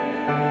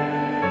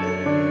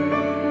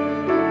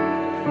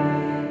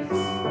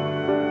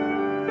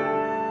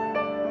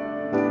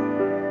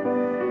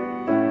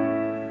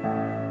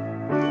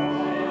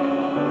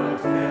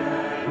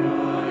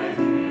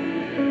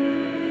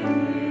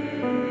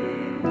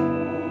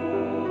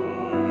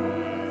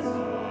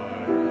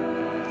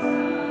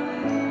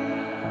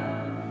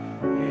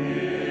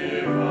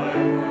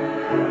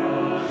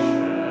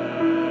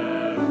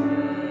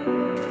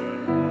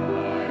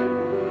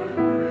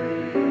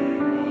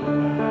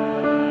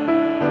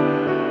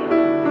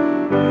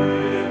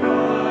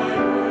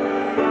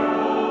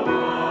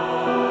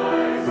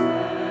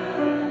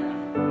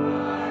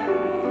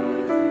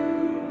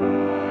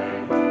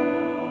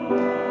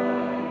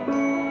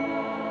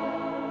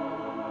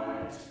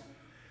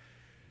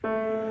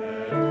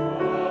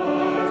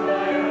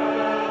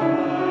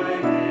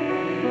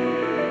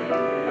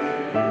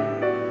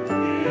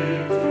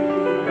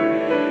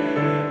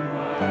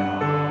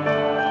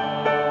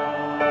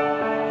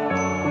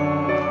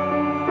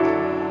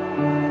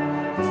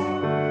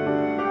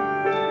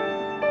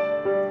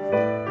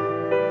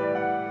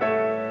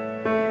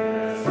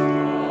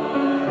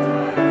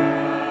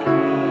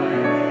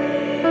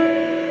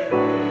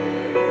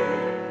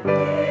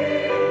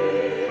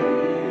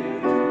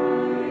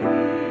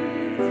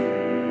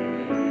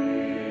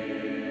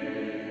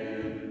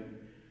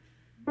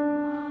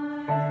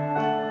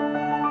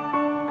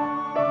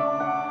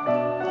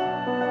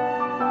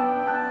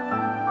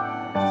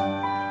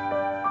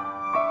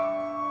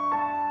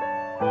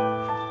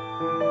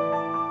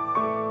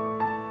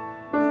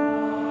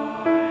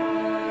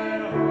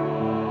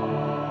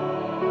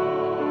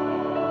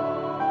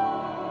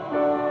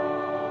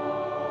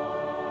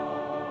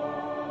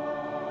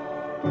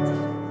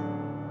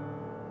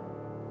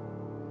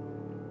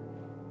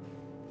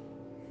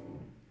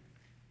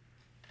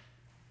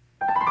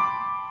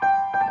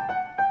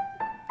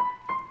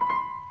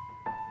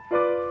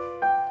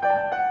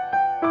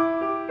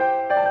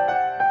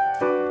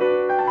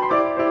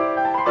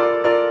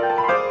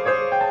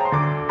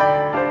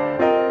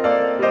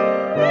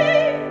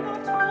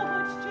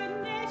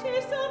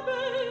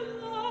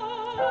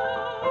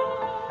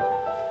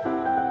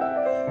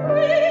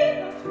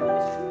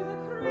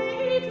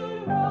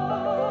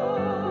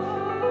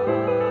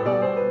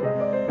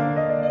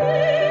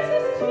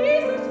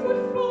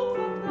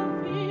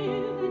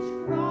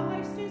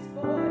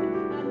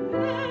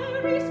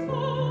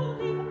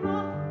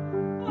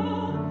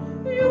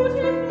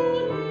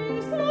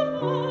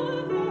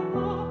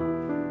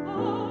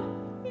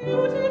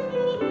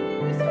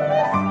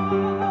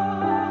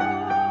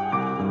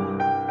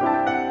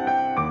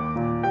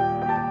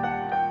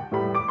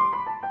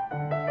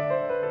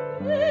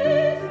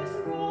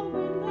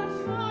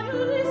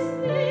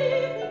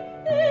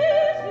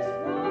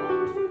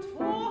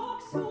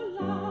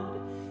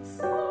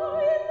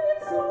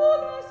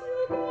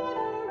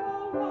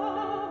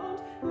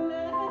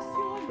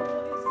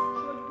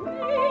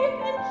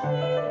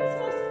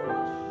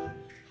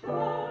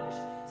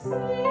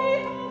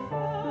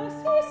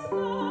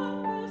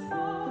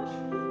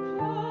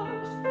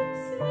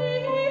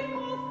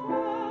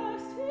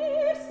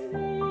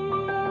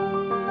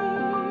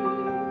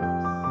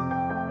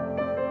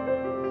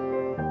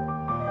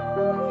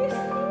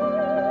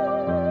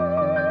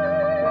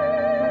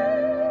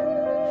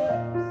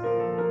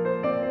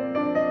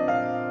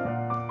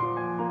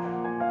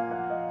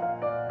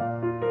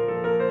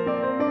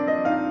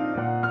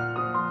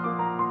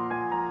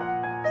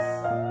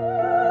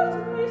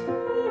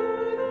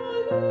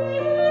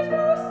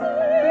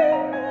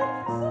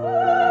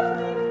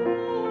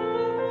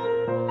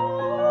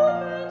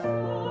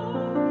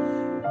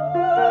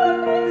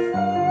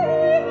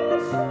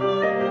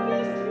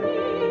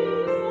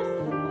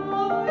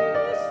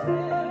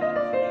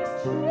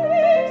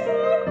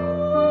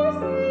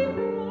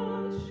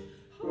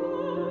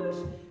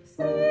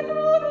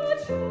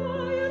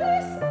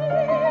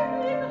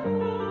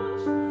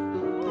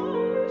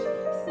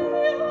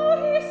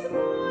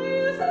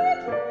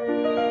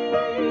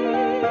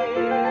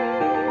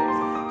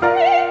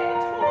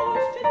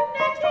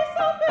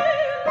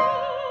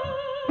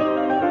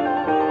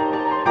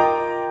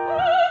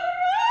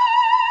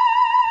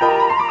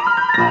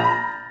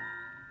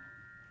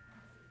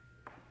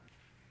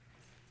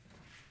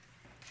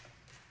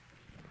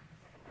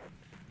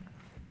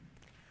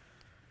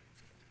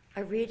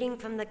A reading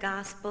from the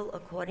Gospel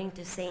according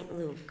to St.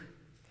 Luke.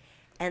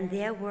 And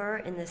there were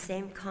in the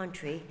same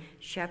country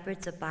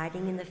shepherds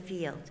abiding in the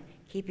field,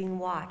 keeping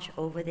watch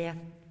over their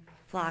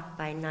flock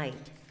by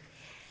night.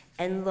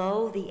 And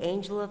lo, the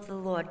angel of the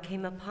Lord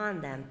came upon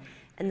them,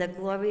 and the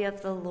glory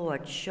of the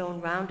Lord shone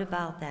round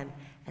about them,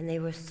 and they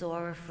were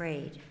sore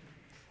afraid.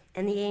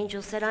 And the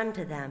angel said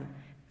unto them,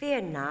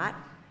 Fear not,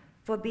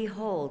 for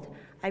behold,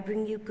 I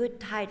bring you good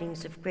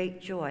tidings of great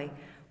joy,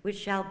 which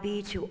shall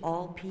be to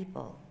all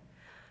people.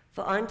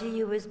 For unto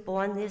you is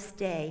born this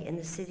day in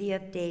the city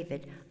of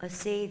David a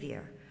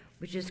Savior,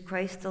 which is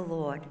Christ the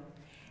Lord.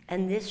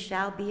 And this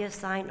shall be a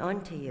sign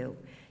unto you.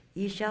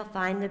 Ye shall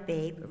find the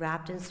babe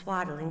wrapped in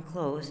swaddling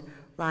clothes,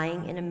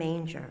 lying in a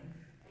manger.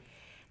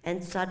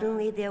 And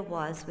suddenly there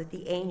was with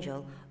the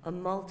angel a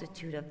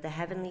multitude of the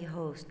heavenly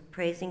host,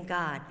 praising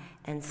God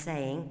and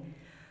saying,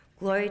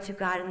 Glory to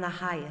God in the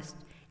highest,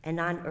 and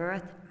on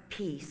earth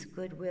peace,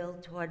 goodwill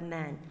toward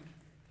men.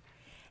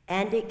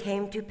 And it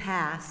came to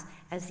pass,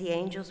 as the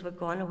angels were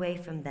gone away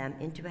from them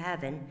into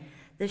heaven,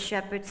 the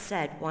shepherds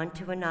said one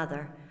to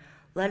another,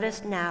 Let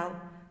us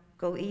now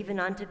go even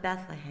unto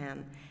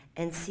Bethlehem,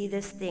 and see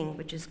this thing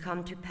which is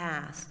come to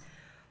pass,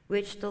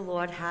 which the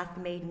Lord hath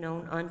made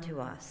known unto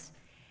us.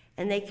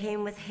 And they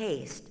came with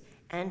haste,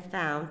 and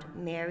found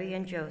Mary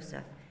and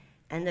Joseph,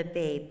 and the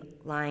babe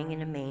lying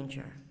in a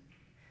manger.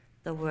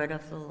 The word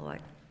of the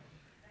Lord.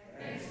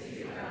 Thanks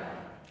be to God.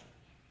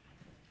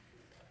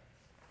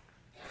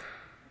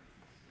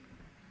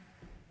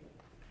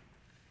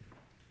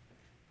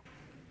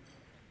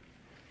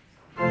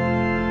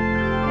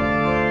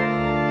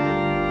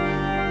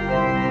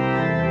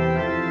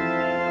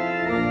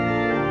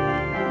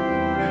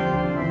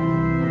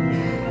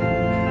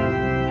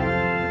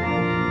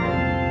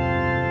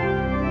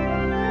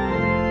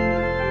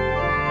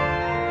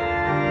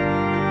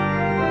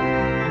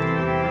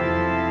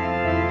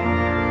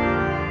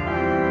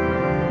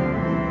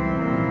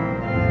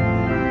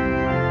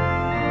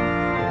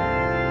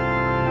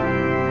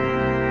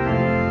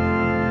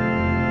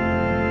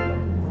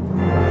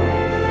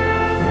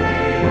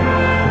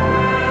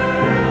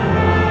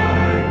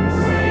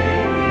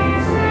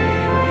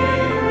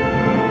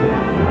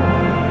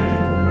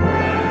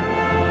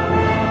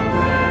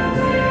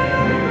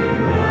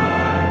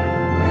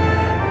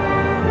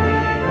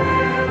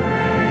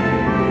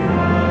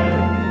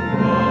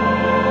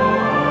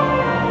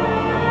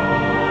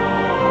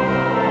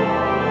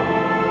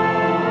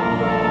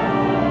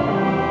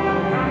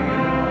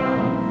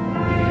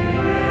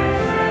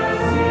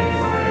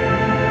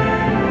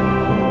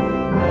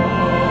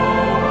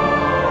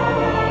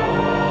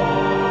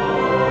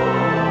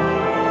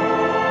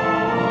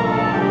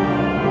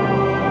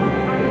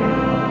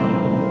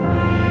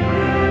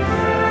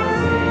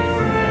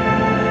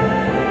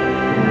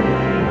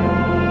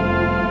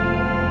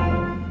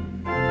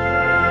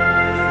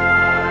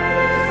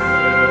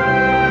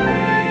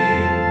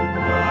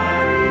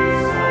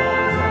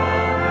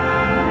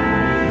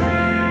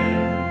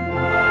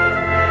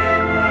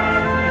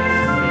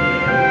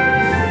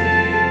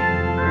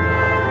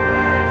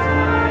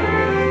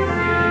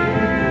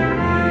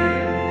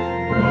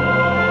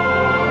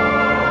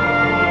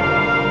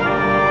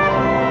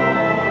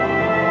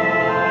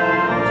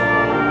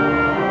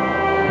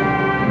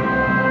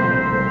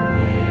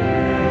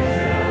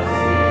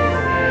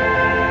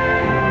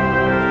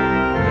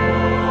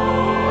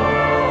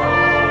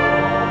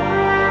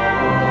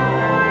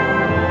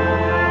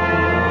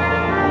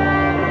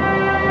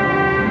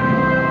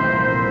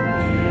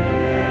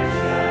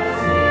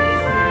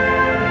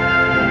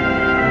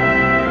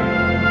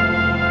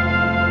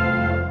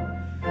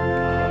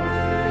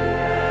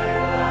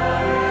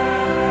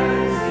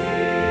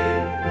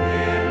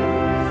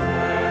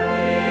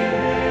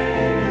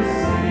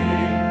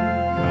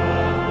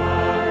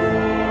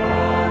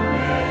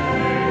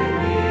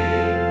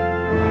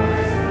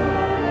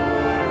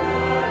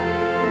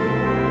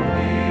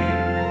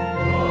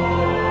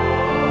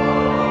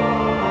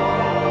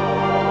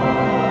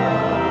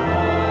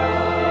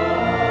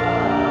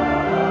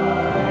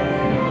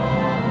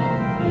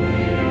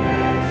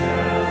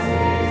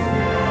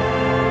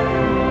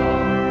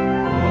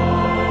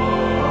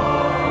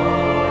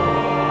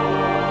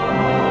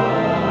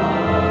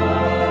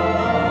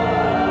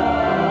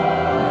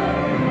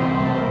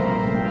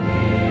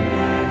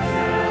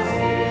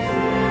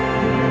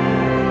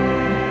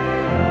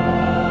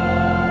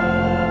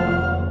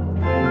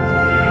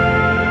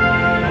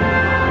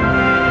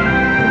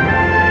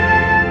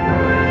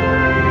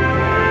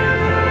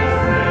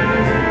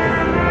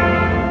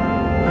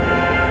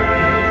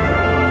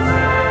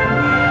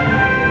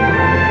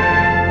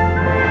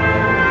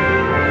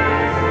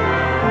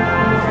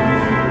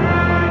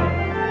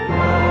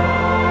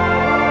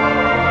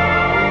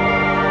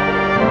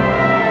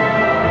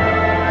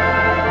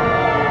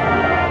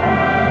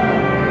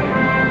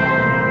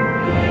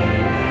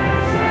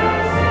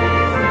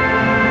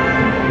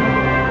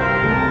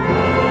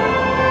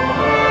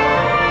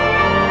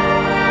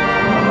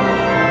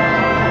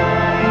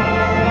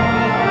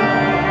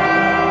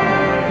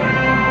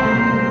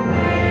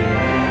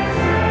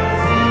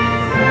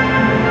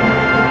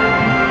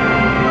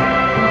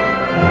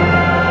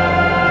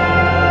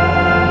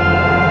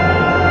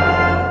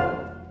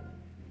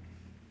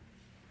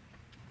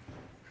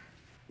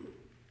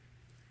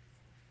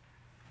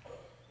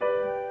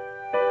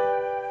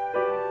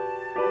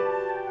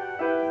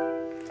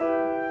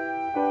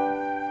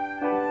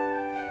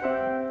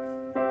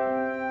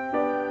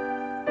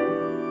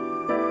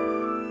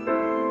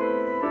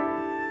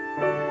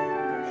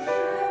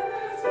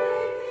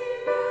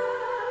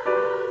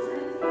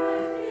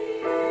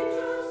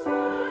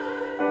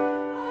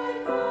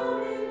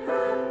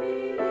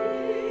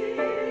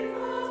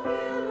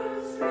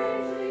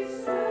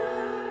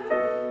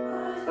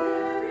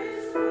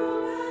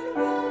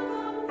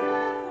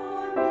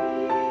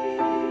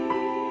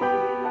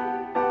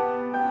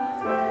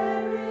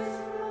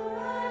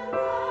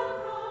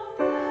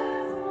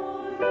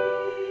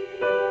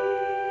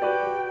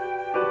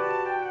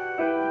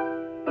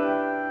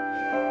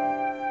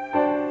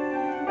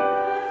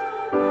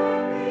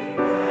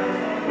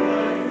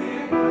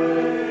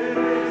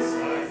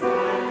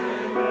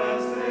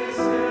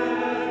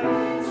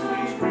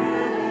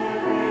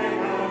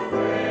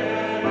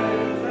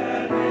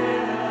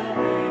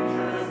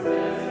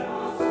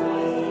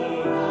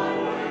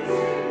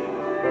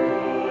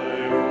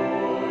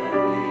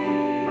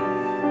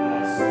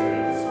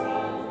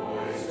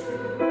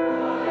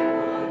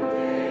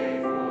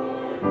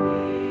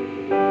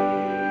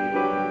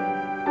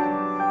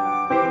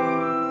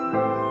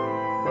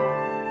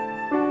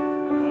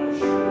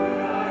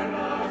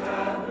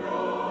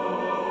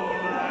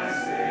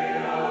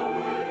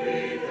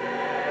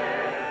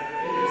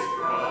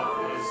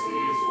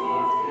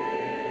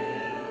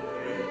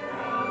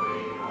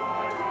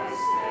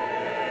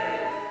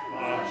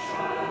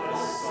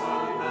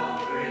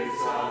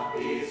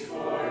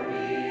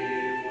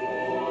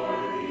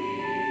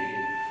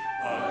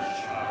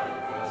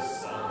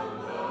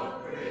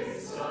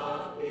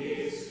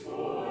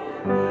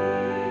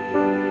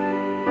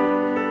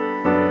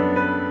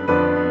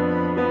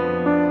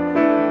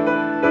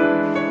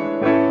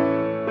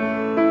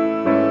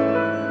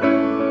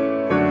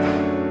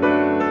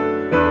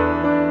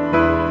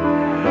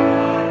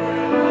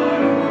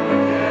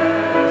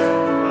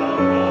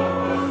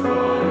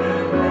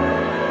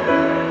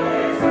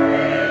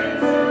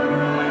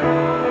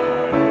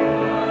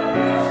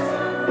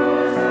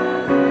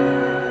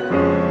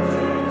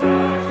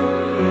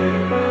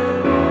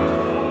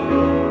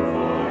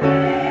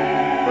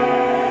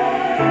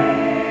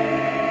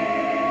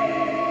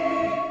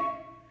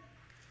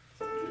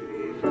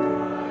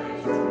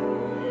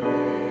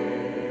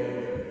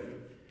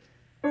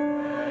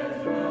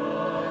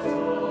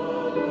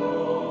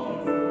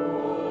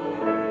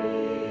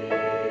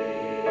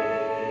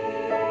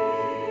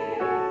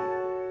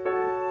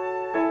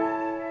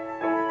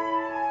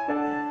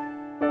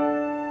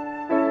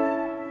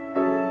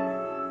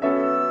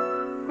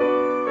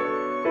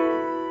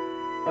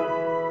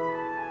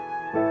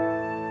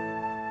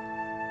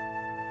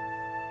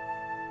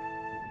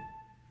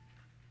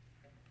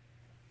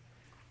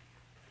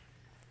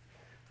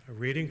 A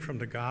reading from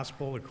the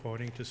Gospel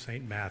according to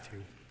St.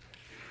 Matthew.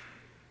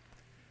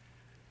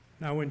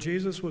 Now, when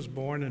Jesus was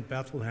born in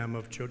Bethlehem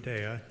of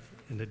Judea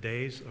in the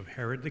days of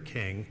Herod the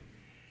king,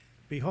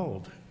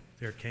 behold,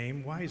 there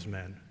came wise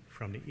men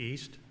from the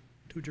east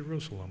to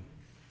Jerusalem,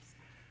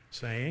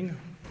 saying,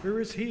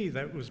 "Where is he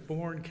that was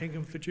born King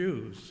of the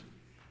Jews?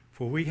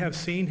 For we have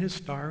seen his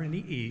star in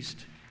the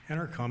east and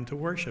are come to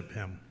worship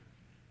him."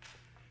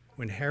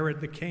 When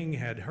Herod the king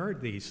had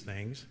heard these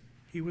things,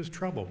 he was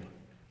troubled,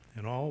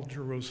 and all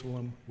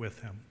Jerusalem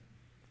with him.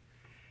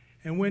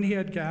 And when he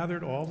had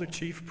gathered all the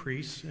chief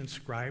priests and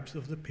scribes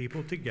of the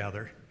people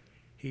together,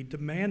 he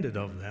demanded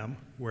of them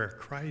where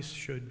Christ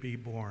should be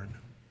born.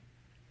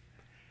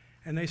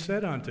 And they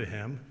said unto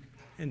him,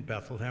 "In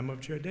Bethlehem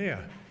of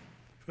Judea,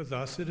 for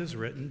thus it is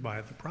written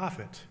by the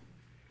prophet,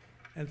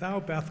 And thou,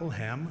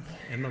 Bethlehem,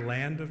 in the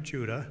land of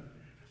Judah,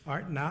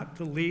 art not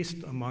the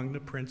least among the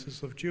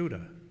princes of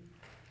Judah.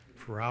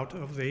 For out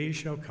of thee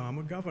shall come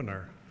a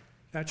governor,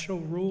 that shall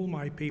rule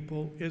my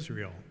people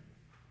Israel."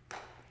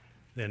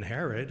 Then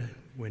Herod,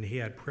 when he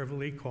had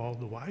privily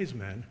called the wise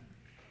men,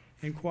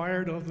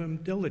 inquired of them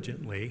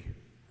diligently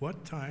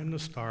what time the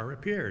star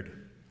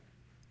appeared.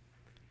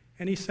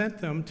 And he sent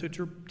them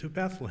to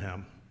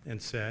Bethlehem and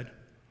said,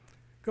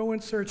 "Go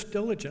and search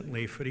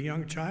diligently for the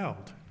young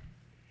child,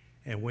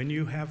 and when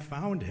you have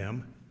found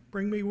him,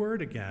 bring me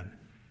word again,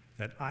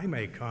 that I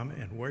may come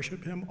and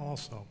worship him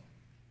also."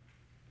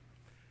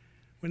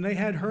 When they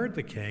had heard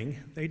the king,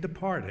 they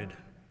departed,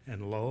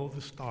 and lo, the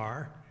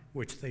star,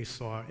 which they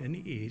saw in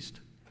the east,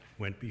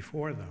 went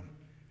before them,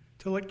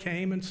 till it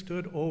came and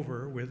stood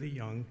over where the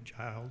young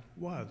child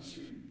was.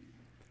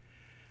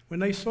 When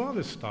they saw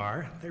the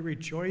star, they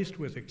rejoiced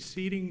with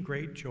exceeding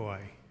great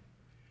joy.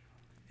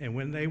 And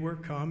when they were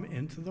come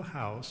into the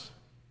house,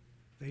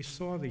 they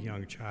saw the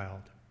young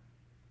child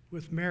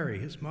with Mary,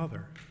 his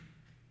mother,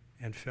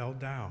 and fell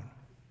down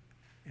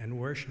and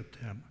worshipped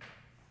him.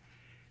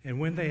 And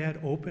when they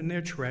had opened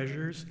their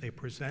treasures, they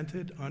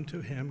presented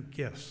unto him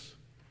gifts,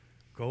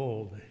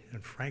 gold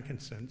and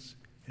frankincense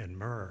and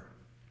myrrh.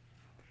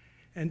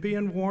 And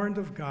being warned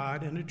of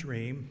God in a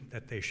dream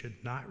that they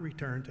should not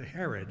return to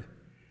Herod,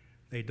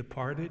 they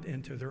departed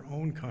into their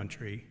own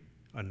country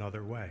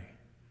another way.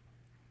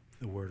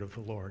 The word of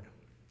the Lord.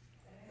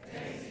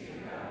 Thanks be to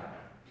God.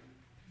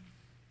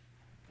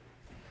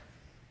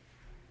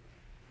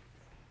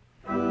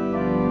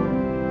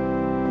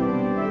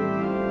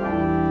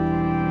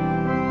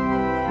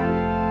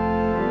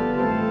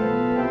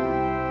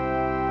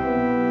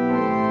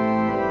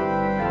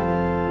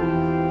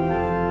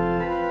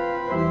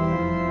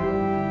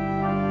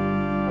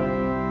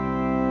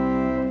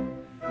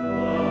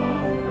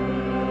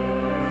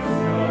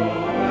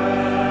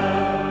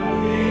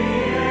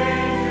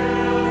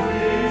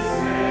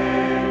 Say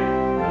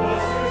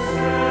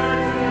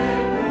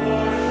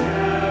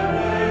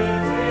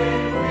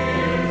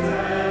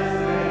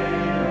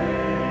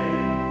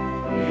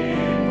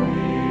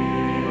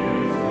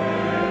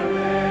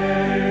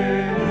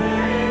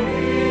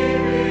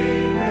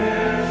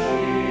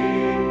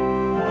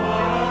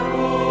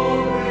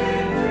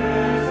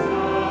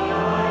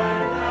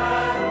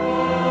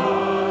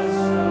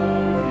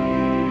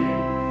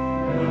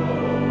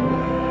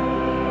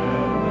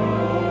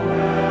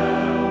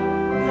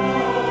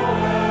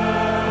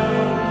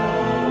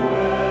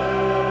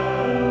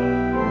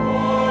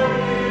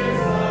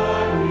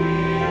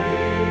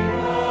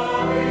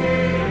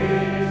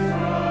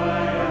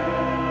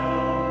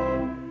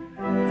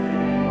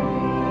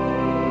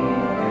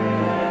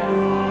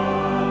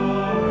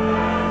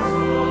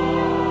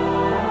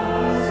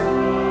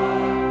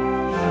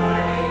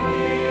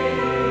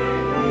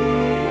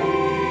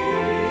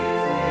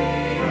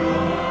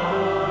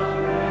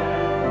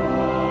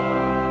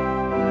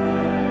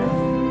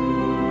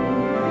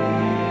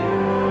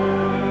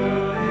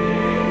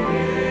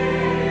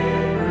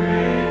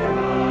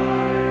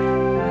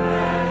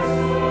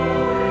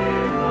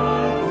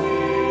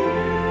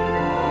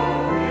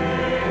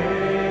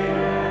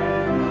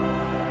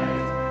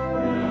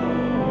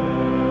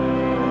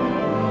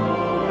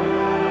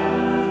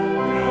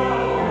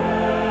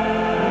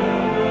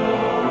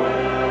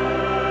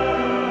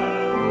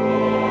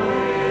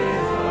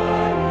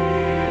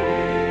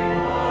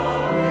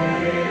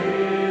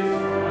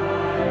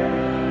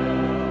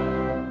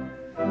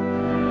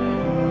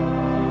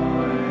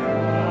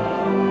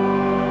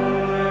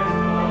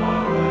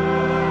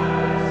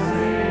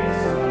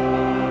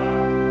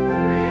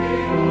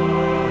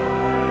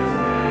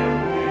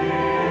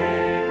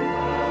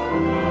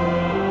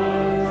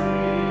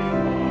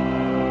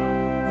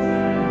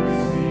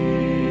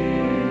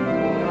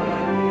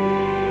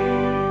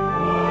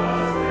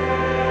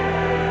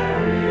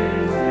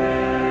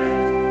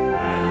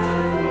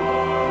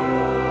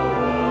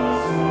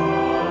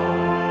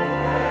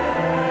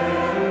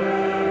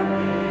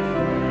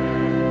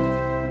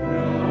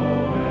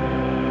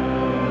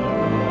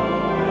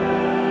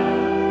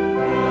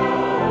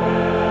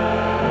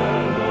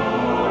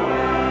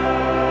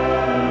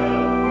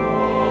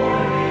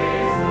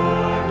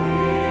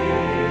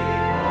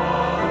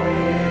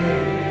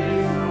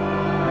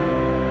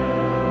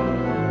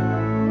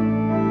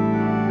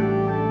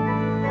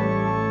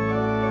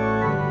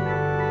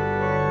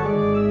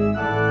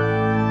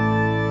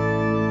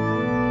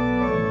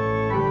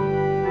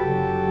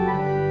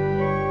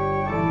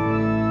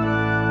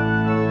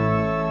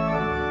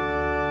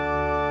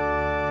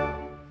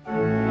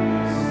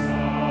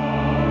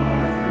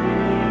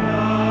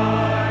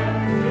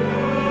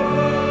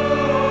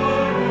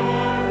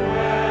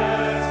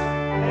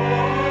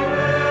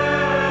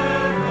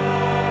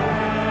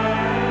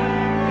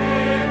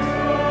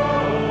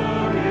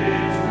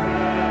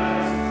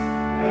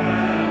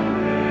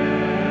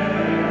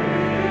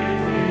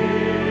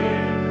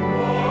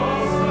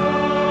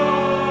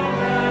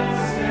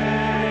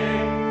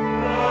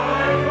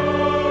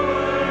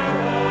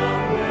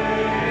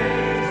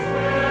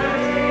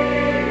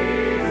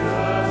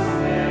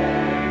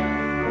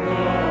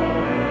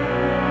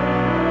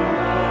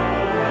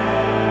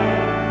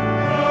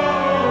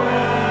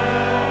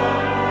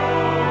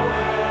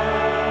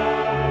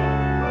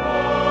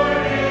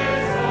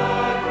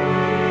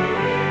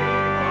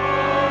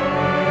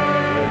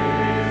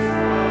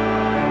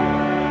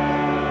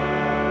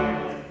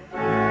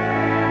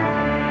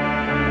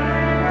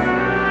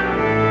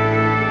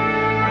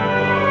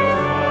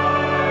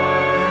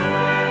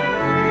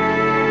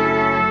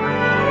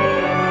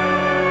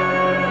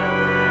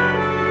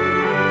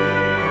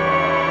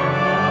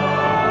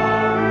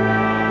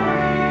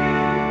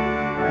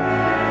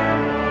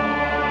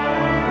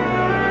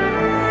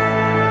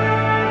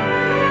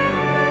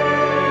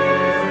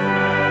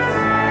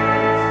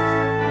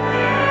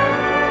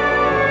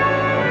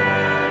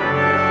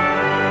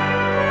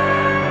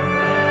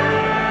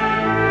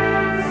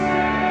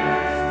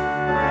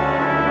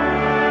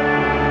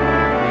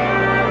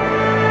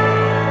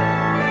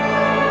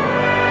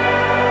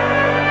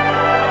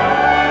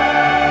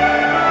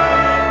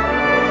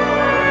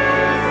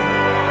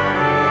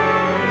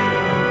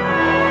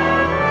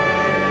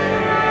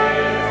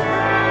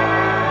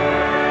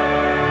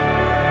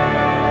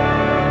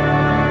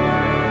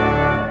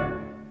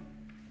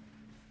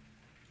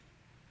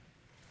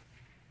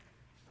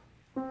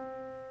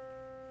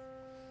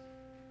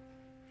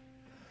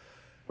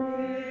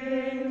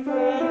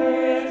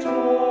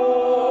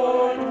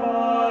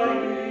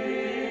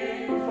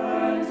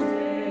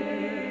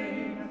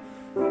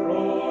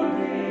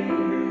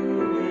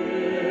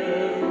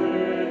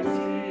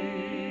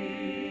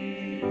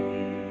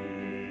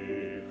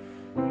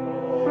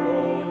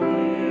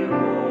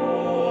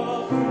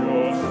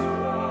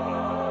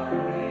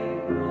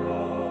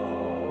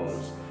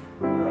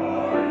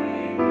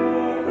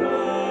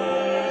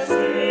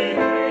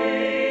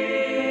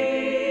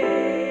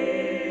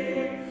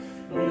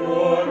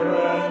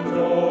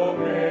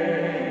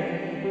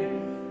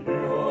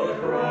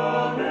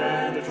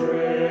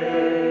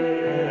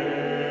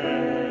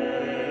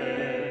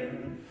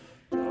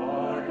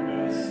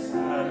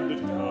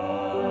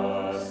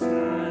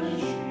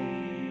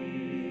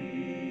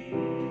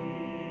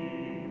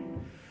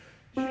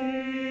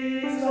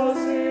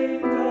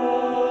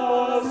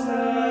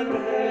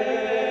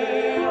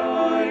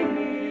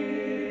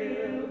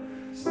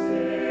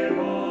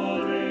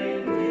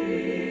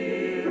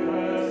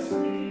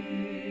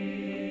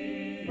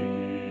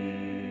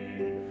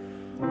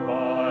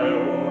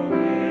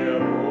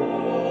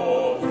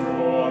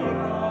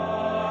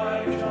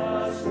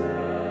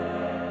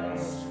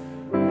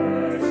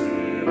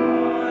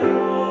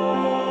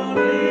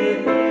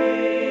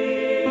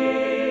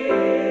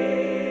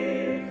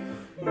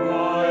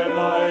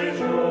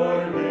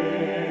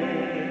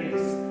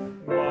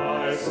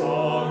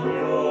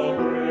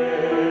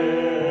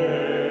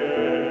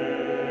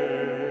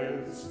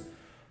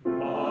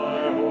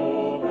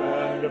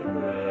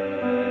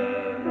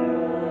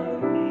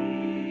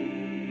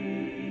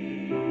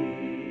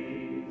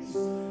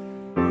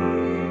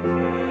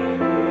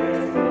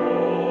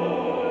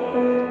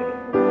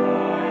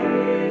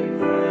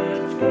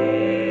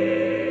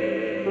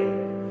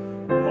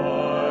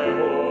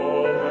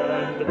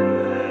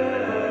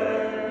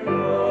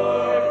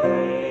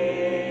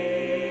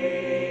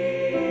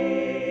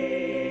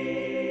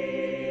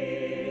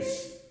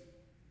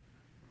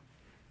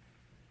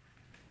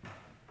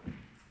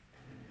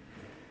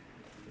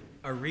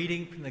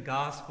reading from the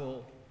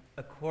Gospel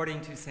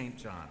according to St.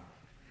 John.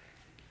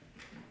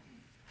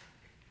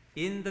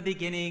 In the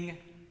beginning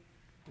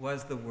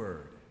was the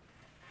Word,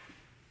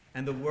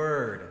 and the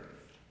Word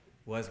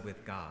was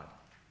with God,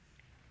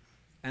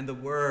 and the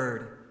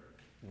Word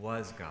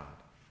was God.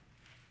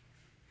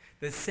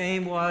 The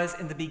same was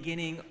in the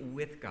beginning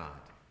with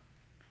God.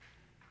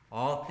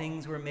 All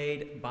things were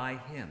made by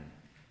him,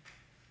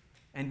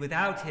 and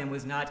without him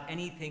was not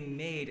anything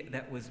made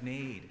that was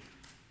made.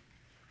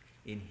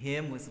 In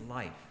him was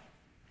life,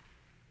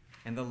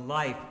 and the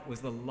life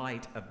was the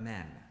light of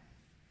men.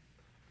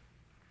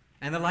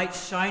 And the light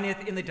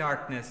shineth in the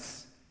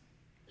darkness,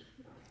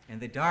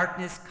 and the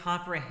darkness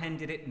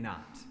comprehended it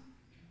not.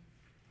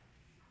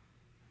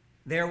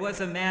 There was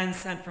a man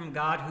sent from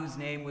God whose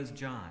name was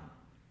John.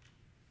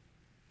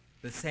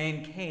 The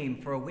same came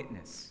for a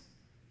witness,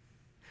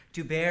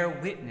 to bear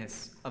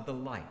witness of the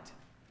light,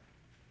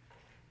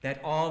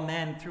 that all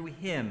men through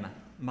him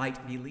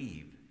might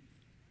believe.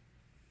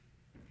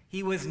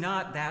 He was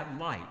not that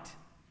light,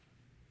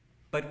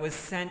 but was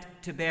sent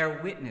to bear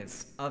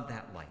witness of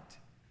that light.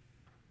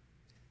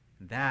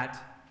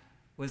 That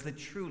was the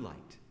true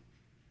light,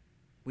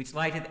 which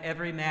lighteth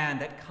every man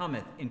that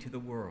cometh into the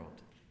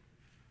world.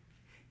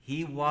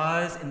 He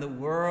was in the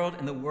world,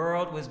 and the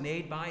world was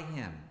made by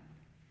him,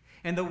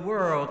 and the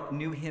world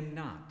knew him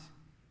not.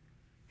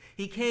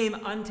 He came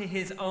unto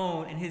his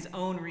own, and his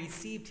own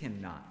received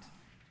him not.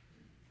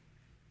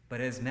 But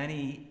as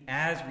many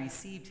as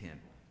received him,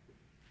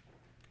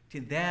 to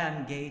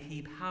them gave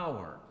he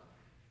power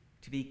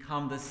to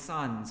become the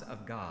sons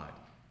of God,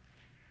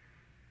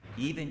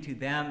 even to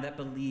them that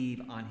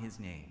believe on his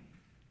name,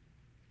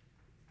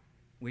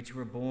 which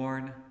were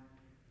born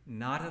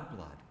not of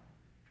blood,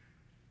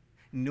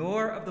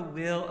 nor of the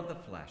will of the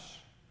flesh,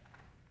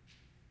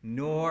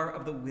 nor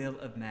of the will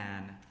of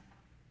man,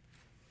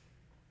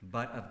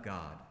 but of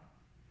God.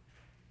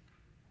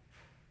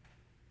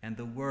 And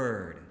the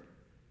Word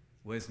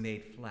was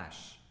made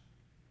flesh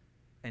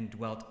and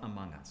dwelt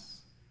among us.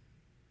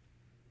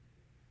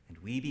 And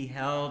we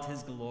beheld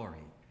his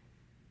glory,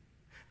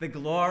 the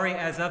glory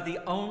as of the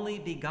only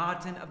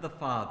begotten of the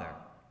Father,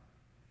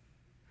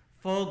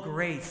 full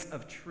grace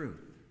of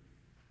truth.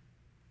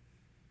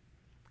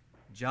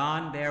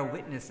 John bare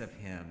witness of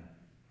him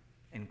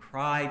and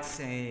cried,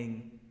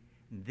 saying,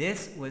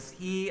 This was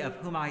he of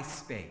whom I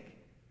spake.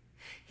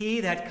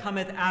 He that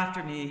cometh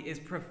after me is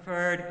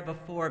preferred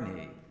before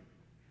me,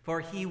 for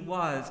he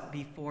was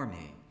before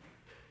me.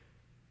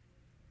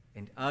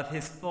 And of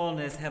his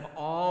fullness have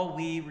all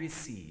we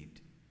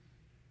received,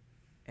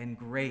 and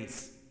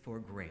grace for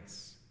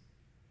grace.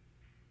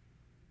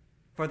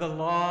 For the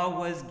law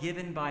was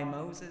given by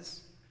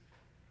Moses,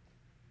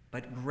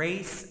 but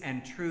grace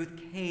and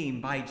truth came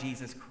by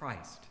Jesus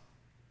Christ.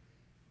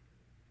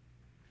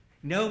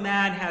 No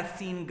man hath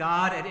seen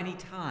God at any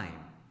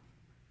time.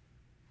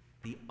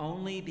 The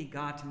only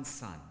begotten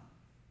Son,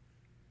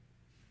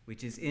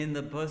 which is in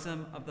the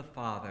bosom of the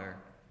Father,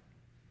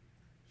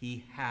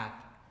 he hath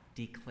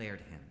declared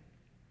him.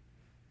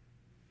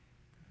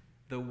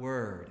 The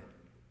word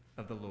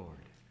of the Lord.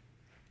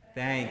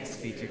 Thanks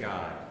be to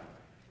God.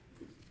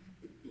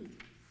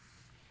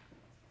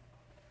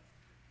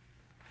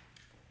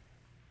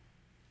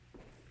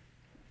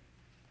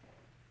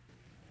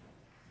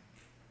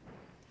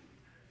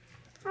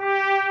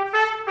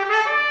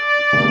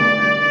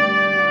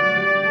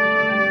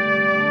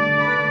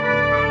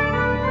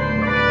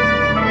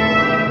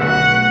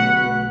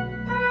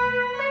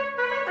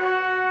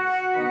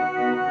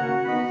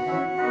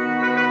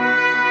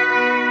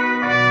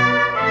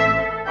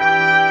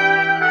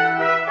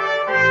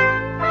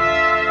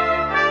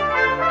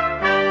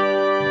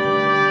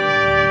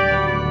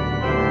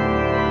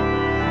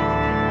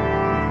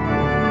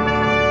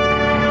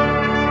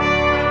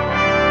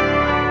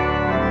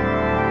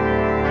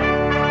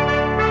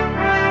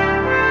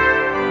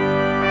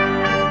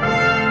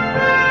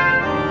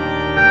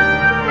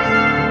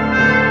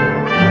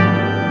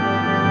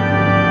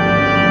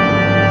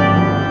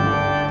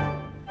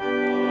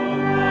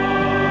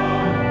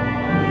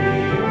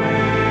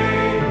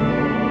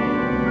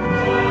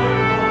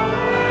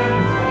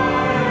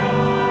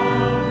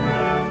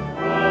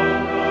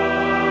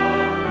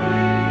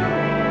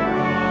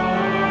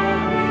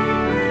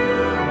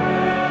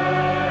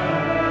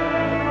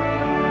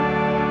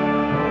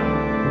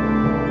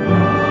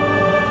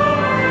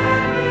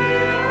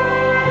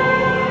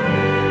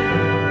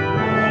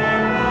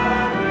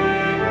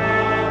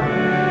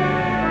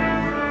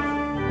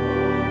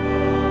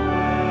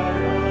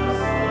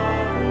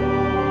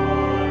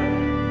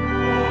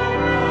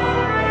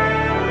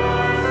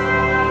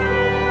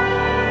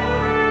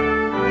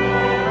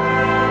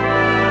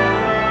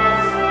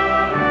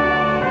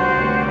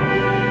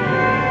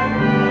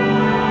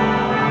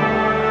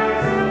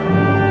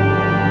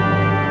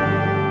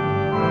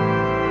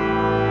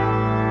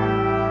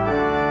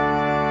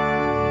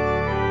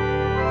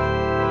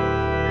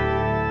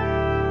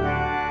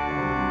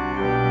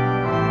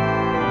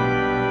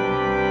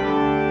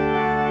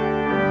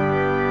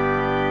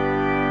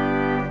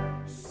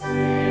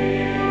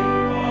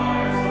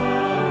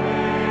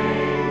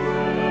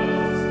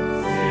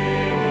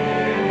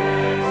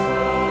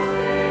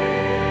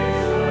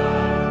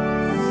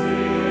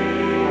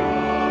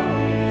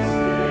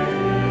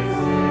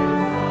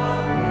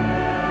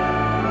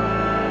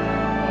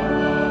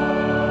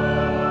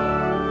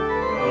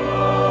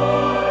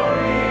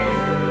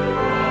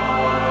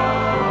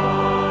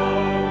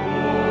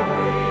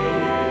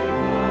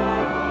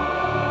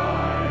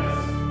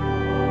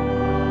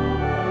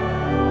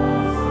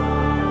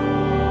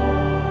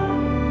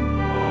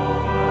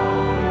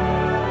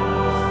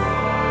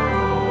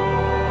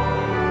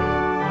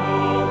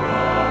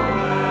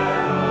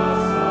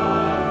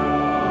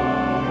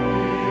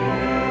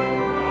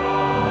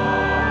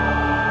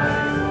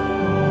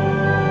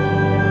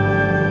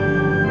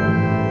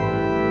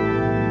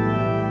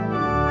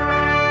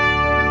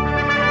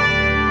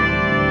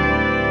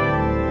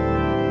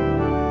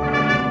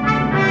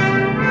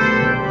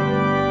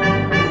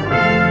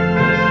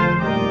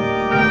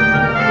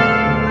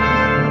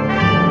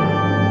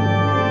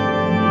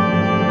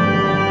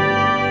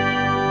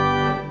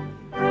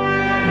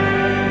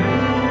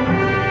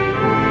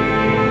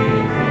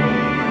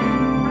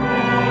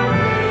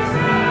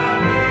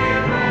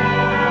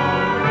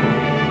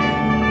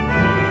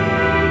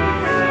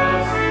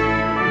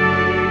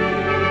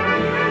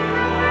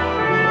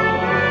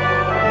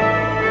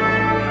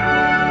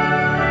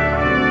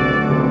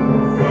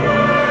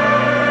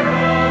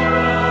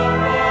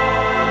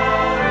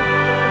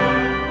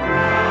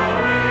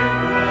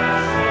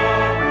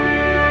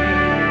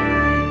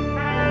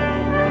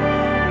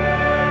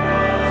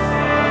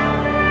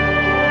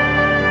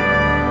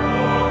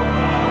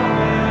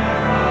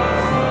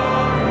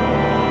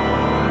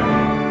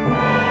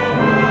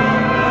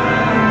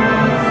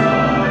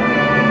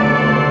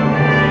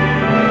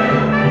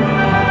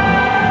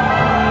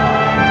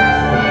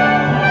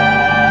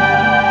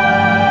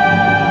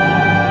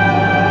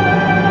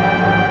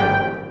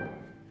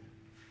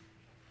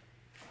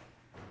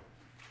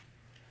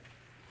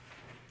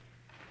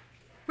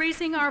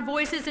 raising our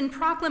voices in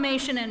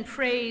proclamation and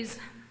praise,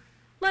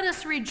 let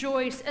us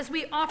rejoice as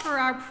we offer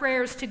our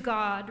prayers to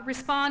God,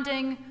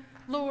 responding,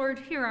 Lord,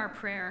 hear our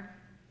prayer.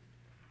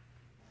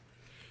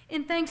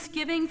 In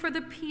thanksgiving for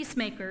the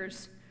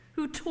peacemakers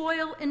who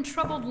toil in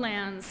troubled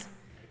lands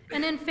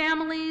and in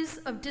families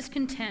of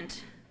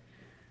discontent,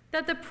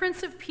 that the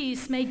Prince of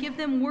Peace may give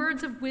them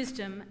words of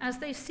wisdom as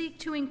they seek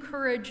to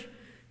encourage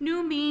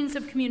new means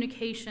of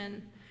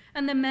communication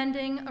and the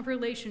mending of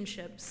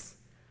relationships.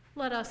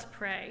 Let us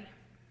pray.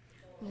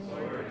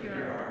 Lord,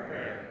 hear our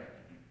prayer.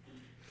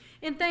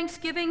 In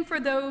thanksgiving for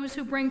those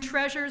who bring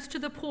treasures to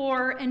the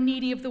poor and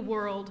needy of the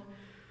world,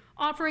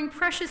 offering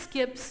precious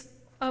gifts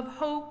of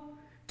hope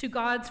to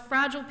God's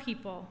fragile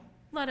people,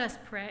 let us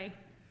pray.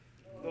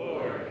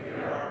 Lord,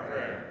 hear our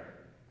prayer.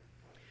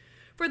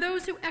 For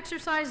those who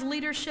exercise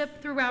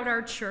leadership throughout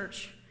our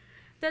church,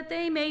 that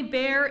they may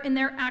bear in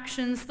their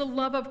actions the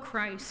love of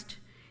Christ,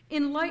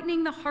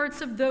 enlightening the hearts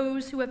of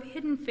those who have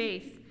hidden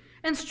faith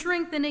and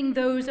strengthening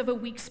those of a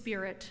weak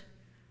spirit,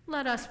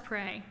 let us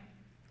pray.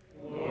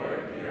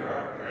 Lord, hear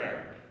our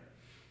prayer.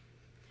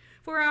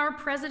 For our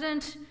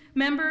president,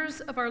 members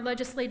of our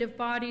legislative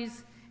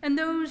bodies, and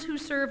those who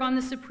serve on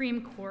the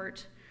Supreme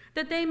Court,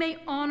 that they may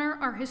honor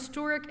our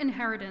historic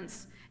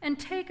inheritance and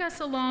take us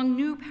along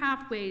new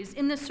pathways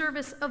in the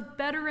service of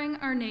bettering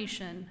our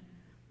nation,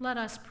 let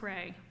us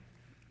pray.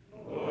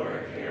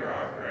 Lord, hear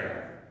our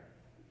prayer.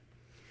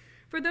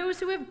 For those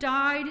who have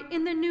died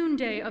in the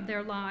noonday of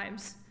their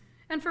lives,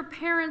 and for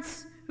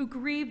parents who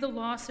grieve the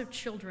loss of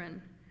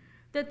children,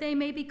 that they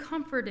may be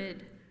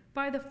comforted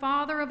by the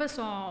Father of us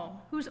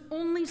all, whose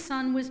only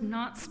Son was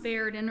not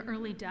spared in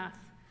early death,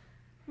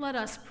 let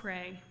us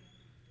pray.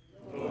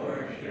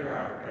 Lord, hear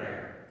our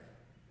prayer.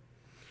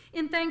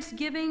 In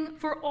thanksgiving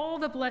for all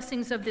the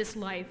blessings of this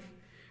life,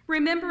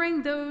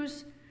 remembering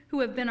those who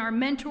have been our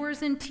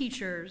mentors and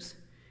teachers,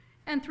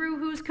 and through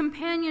whose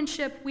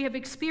companionship we have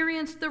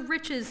experienced the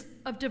riches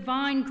of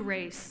divine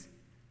grace,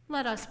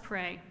 let us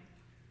pray.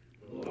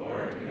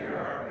 Lord, hear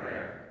our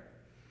prayer.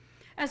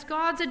 As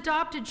God's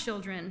adopted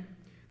children,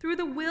 through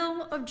the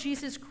will of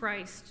Jesus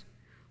Christ,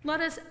 let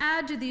us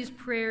add to these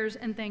prayers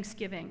and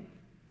thanksgiving.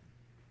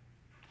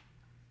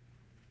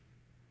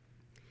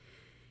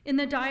 In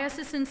the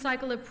Diocesan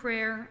Cycle of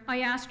Prayer,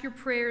 I ask your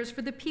prayers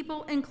for the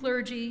people and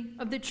clergy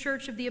of the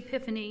Church of the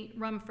Epiphany,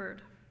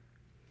 Rumford.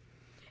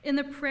 In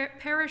the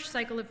Parish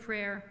Cycle of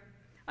Prayer,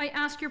 I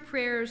ask your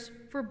prayers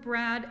for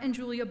Brad and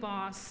Julia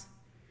Boss,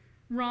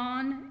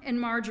 Ron and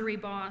Marjorie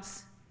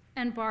Boss,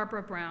 and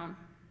Barbara Brown.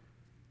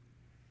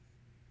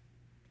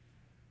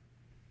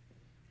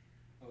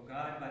 O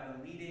God, by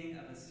the leading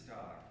of a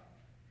star,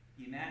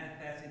 you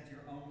manifested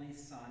your only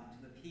Son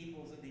to the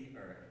peoples of the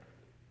earth.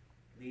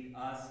 Lead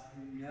us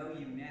who know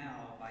you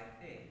now by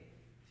faith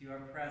to your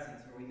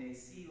presence, where we may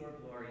see your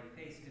glory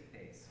face to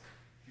face,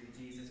 through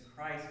Jesus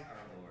Christ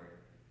our Lord,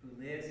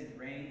 who lives and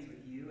reigns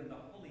with you in the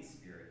Holy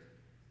Spirit,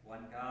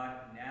 one God,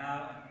 now